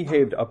he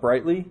behaved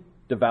uprightly,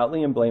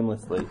 devoutly, and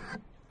blamelessly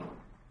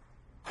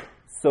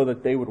so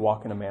that they would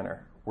walk in a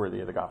manner worthy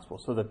of the gospel,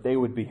 so that they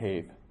would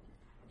behave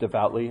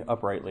devoutly,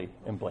 uprightly,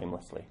 and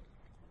blamelessly.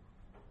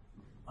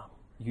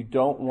 You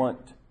don't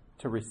want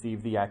to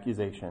receive the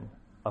accusation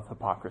of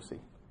hypocrisy.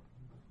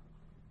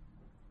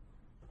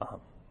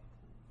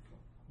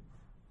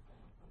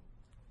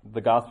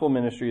 The gospel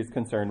ministry is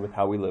concerned with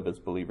how we live as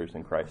believers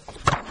in Christ.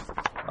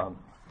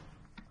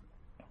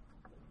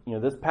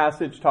 This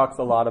passage talks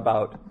a lot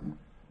about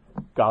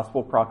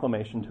gospel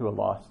proclamation to a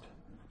lost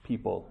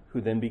people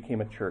who then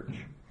became a church,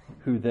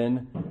 who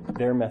then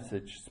their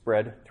message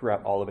spread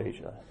throughout all of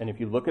Asia. And if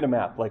you look at a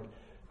map, like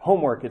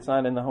homework, it's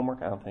not in the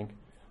homework, I don't think.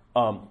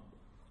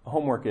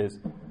 Homework is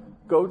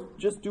go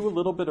just do a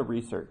little bit of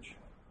research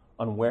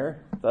on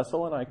where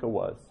Thessalonica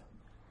was.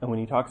 And when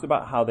he talks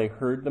about how they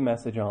heard the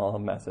message in all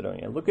of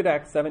Macedonia, look at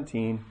Acts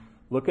 17,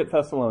 look at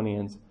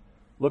Thessalonians,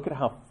 look at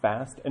how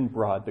fast and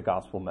broad the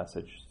gospel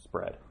message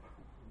spread.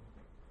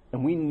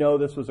 And we know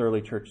this was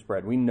early church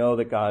spread. We know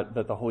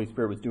that the Holy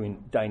Spirit was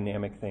doing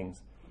dynamic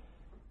things.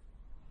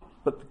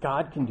 But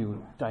God can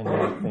do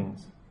dynamic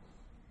things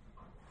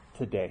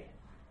today.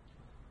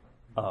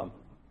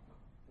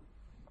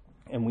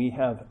 And we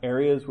have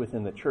areas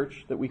within the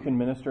church that we can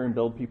minister and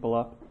build people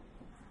up.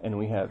 And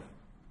we have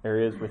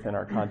areas within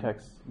our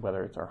context,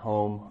 whether it's our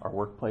home, our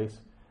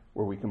workplace,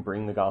 where we can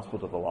bring the gospel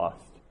to the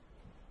lost.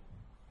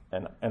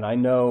 And I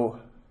know,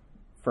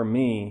 for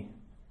me,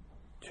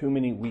 too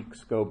many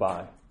weeks go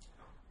by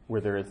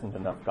where there isn't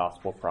enough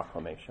gospel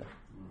proclamation.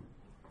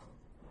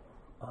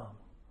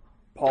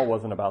 Paul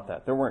wasn't about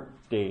that. There weren't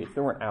days,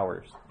 there weren't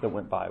hours that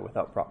went by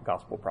without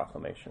gospel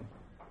proclamation.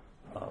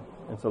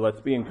 And so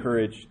let's be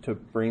encouraged to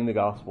bring the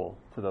gospel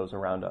to those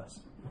around us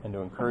and to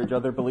encourage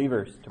other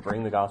believers to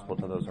bring the gospel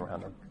to those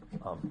around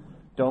them.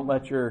 Don't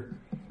let your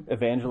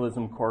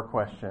evangelism core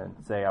question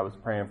say, I was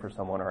praying for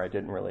someone or I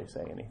didn't really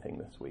say anything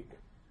this week.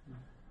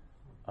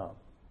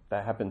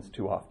 That happens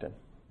too often.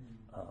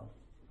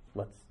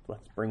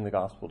 Let's bring the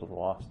gospel to the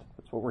lost.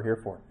 That's what we're here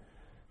for.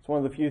 It's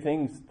one of the few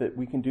things that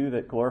we can do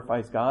that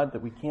glorifies God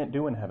that we can't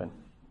do in heaven.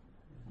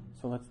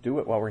 So let's do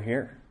it while we're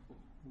here.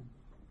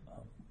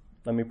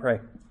 Let me pray.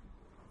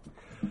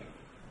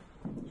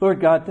 Lord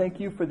God, thank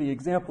you for the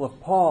example of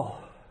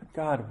Paul.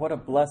 God, what a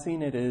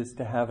blessing it is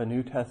to have a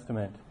New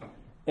Testament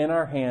in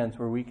our hands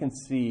where we can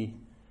see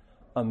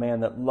a man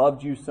that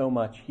loved you so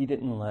much he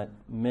didn't let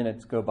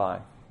minutes go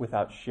by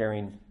without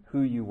sharing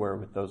who you were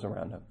with those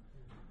around him.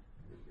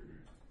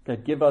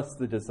 God, give us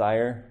the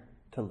desire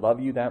to love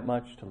you that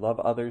much, to love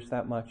others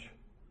that much,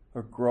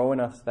 or grow in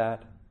us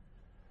that.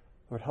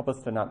 Lord, help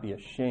us to not be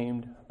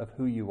ashamed of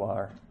who you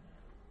are,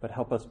 but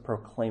help us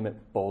proclaim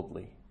it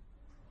boldly,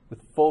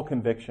 with full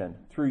conviction,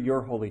 through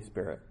your Holy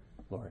Spirit,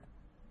 Lord.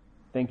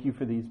 Thank you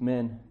for these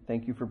men.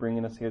 Thank you for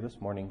bringing us here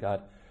this morning,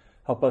 God.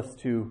 Help us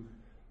to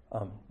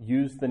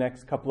use the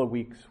next couple of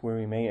weeks where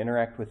we may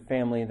interact with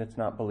family that's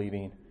not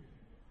believing,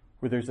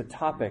 where there's a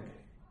topic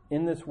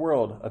in this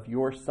world of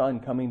your Son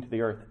coming to the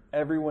earth.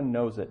 Everyone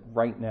knows it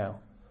right now.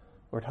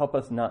 Lord, help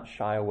us not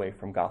shy away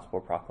from gospel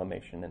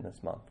proclamation in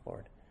this month,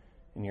 Lord.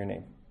 In your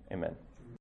name, amen.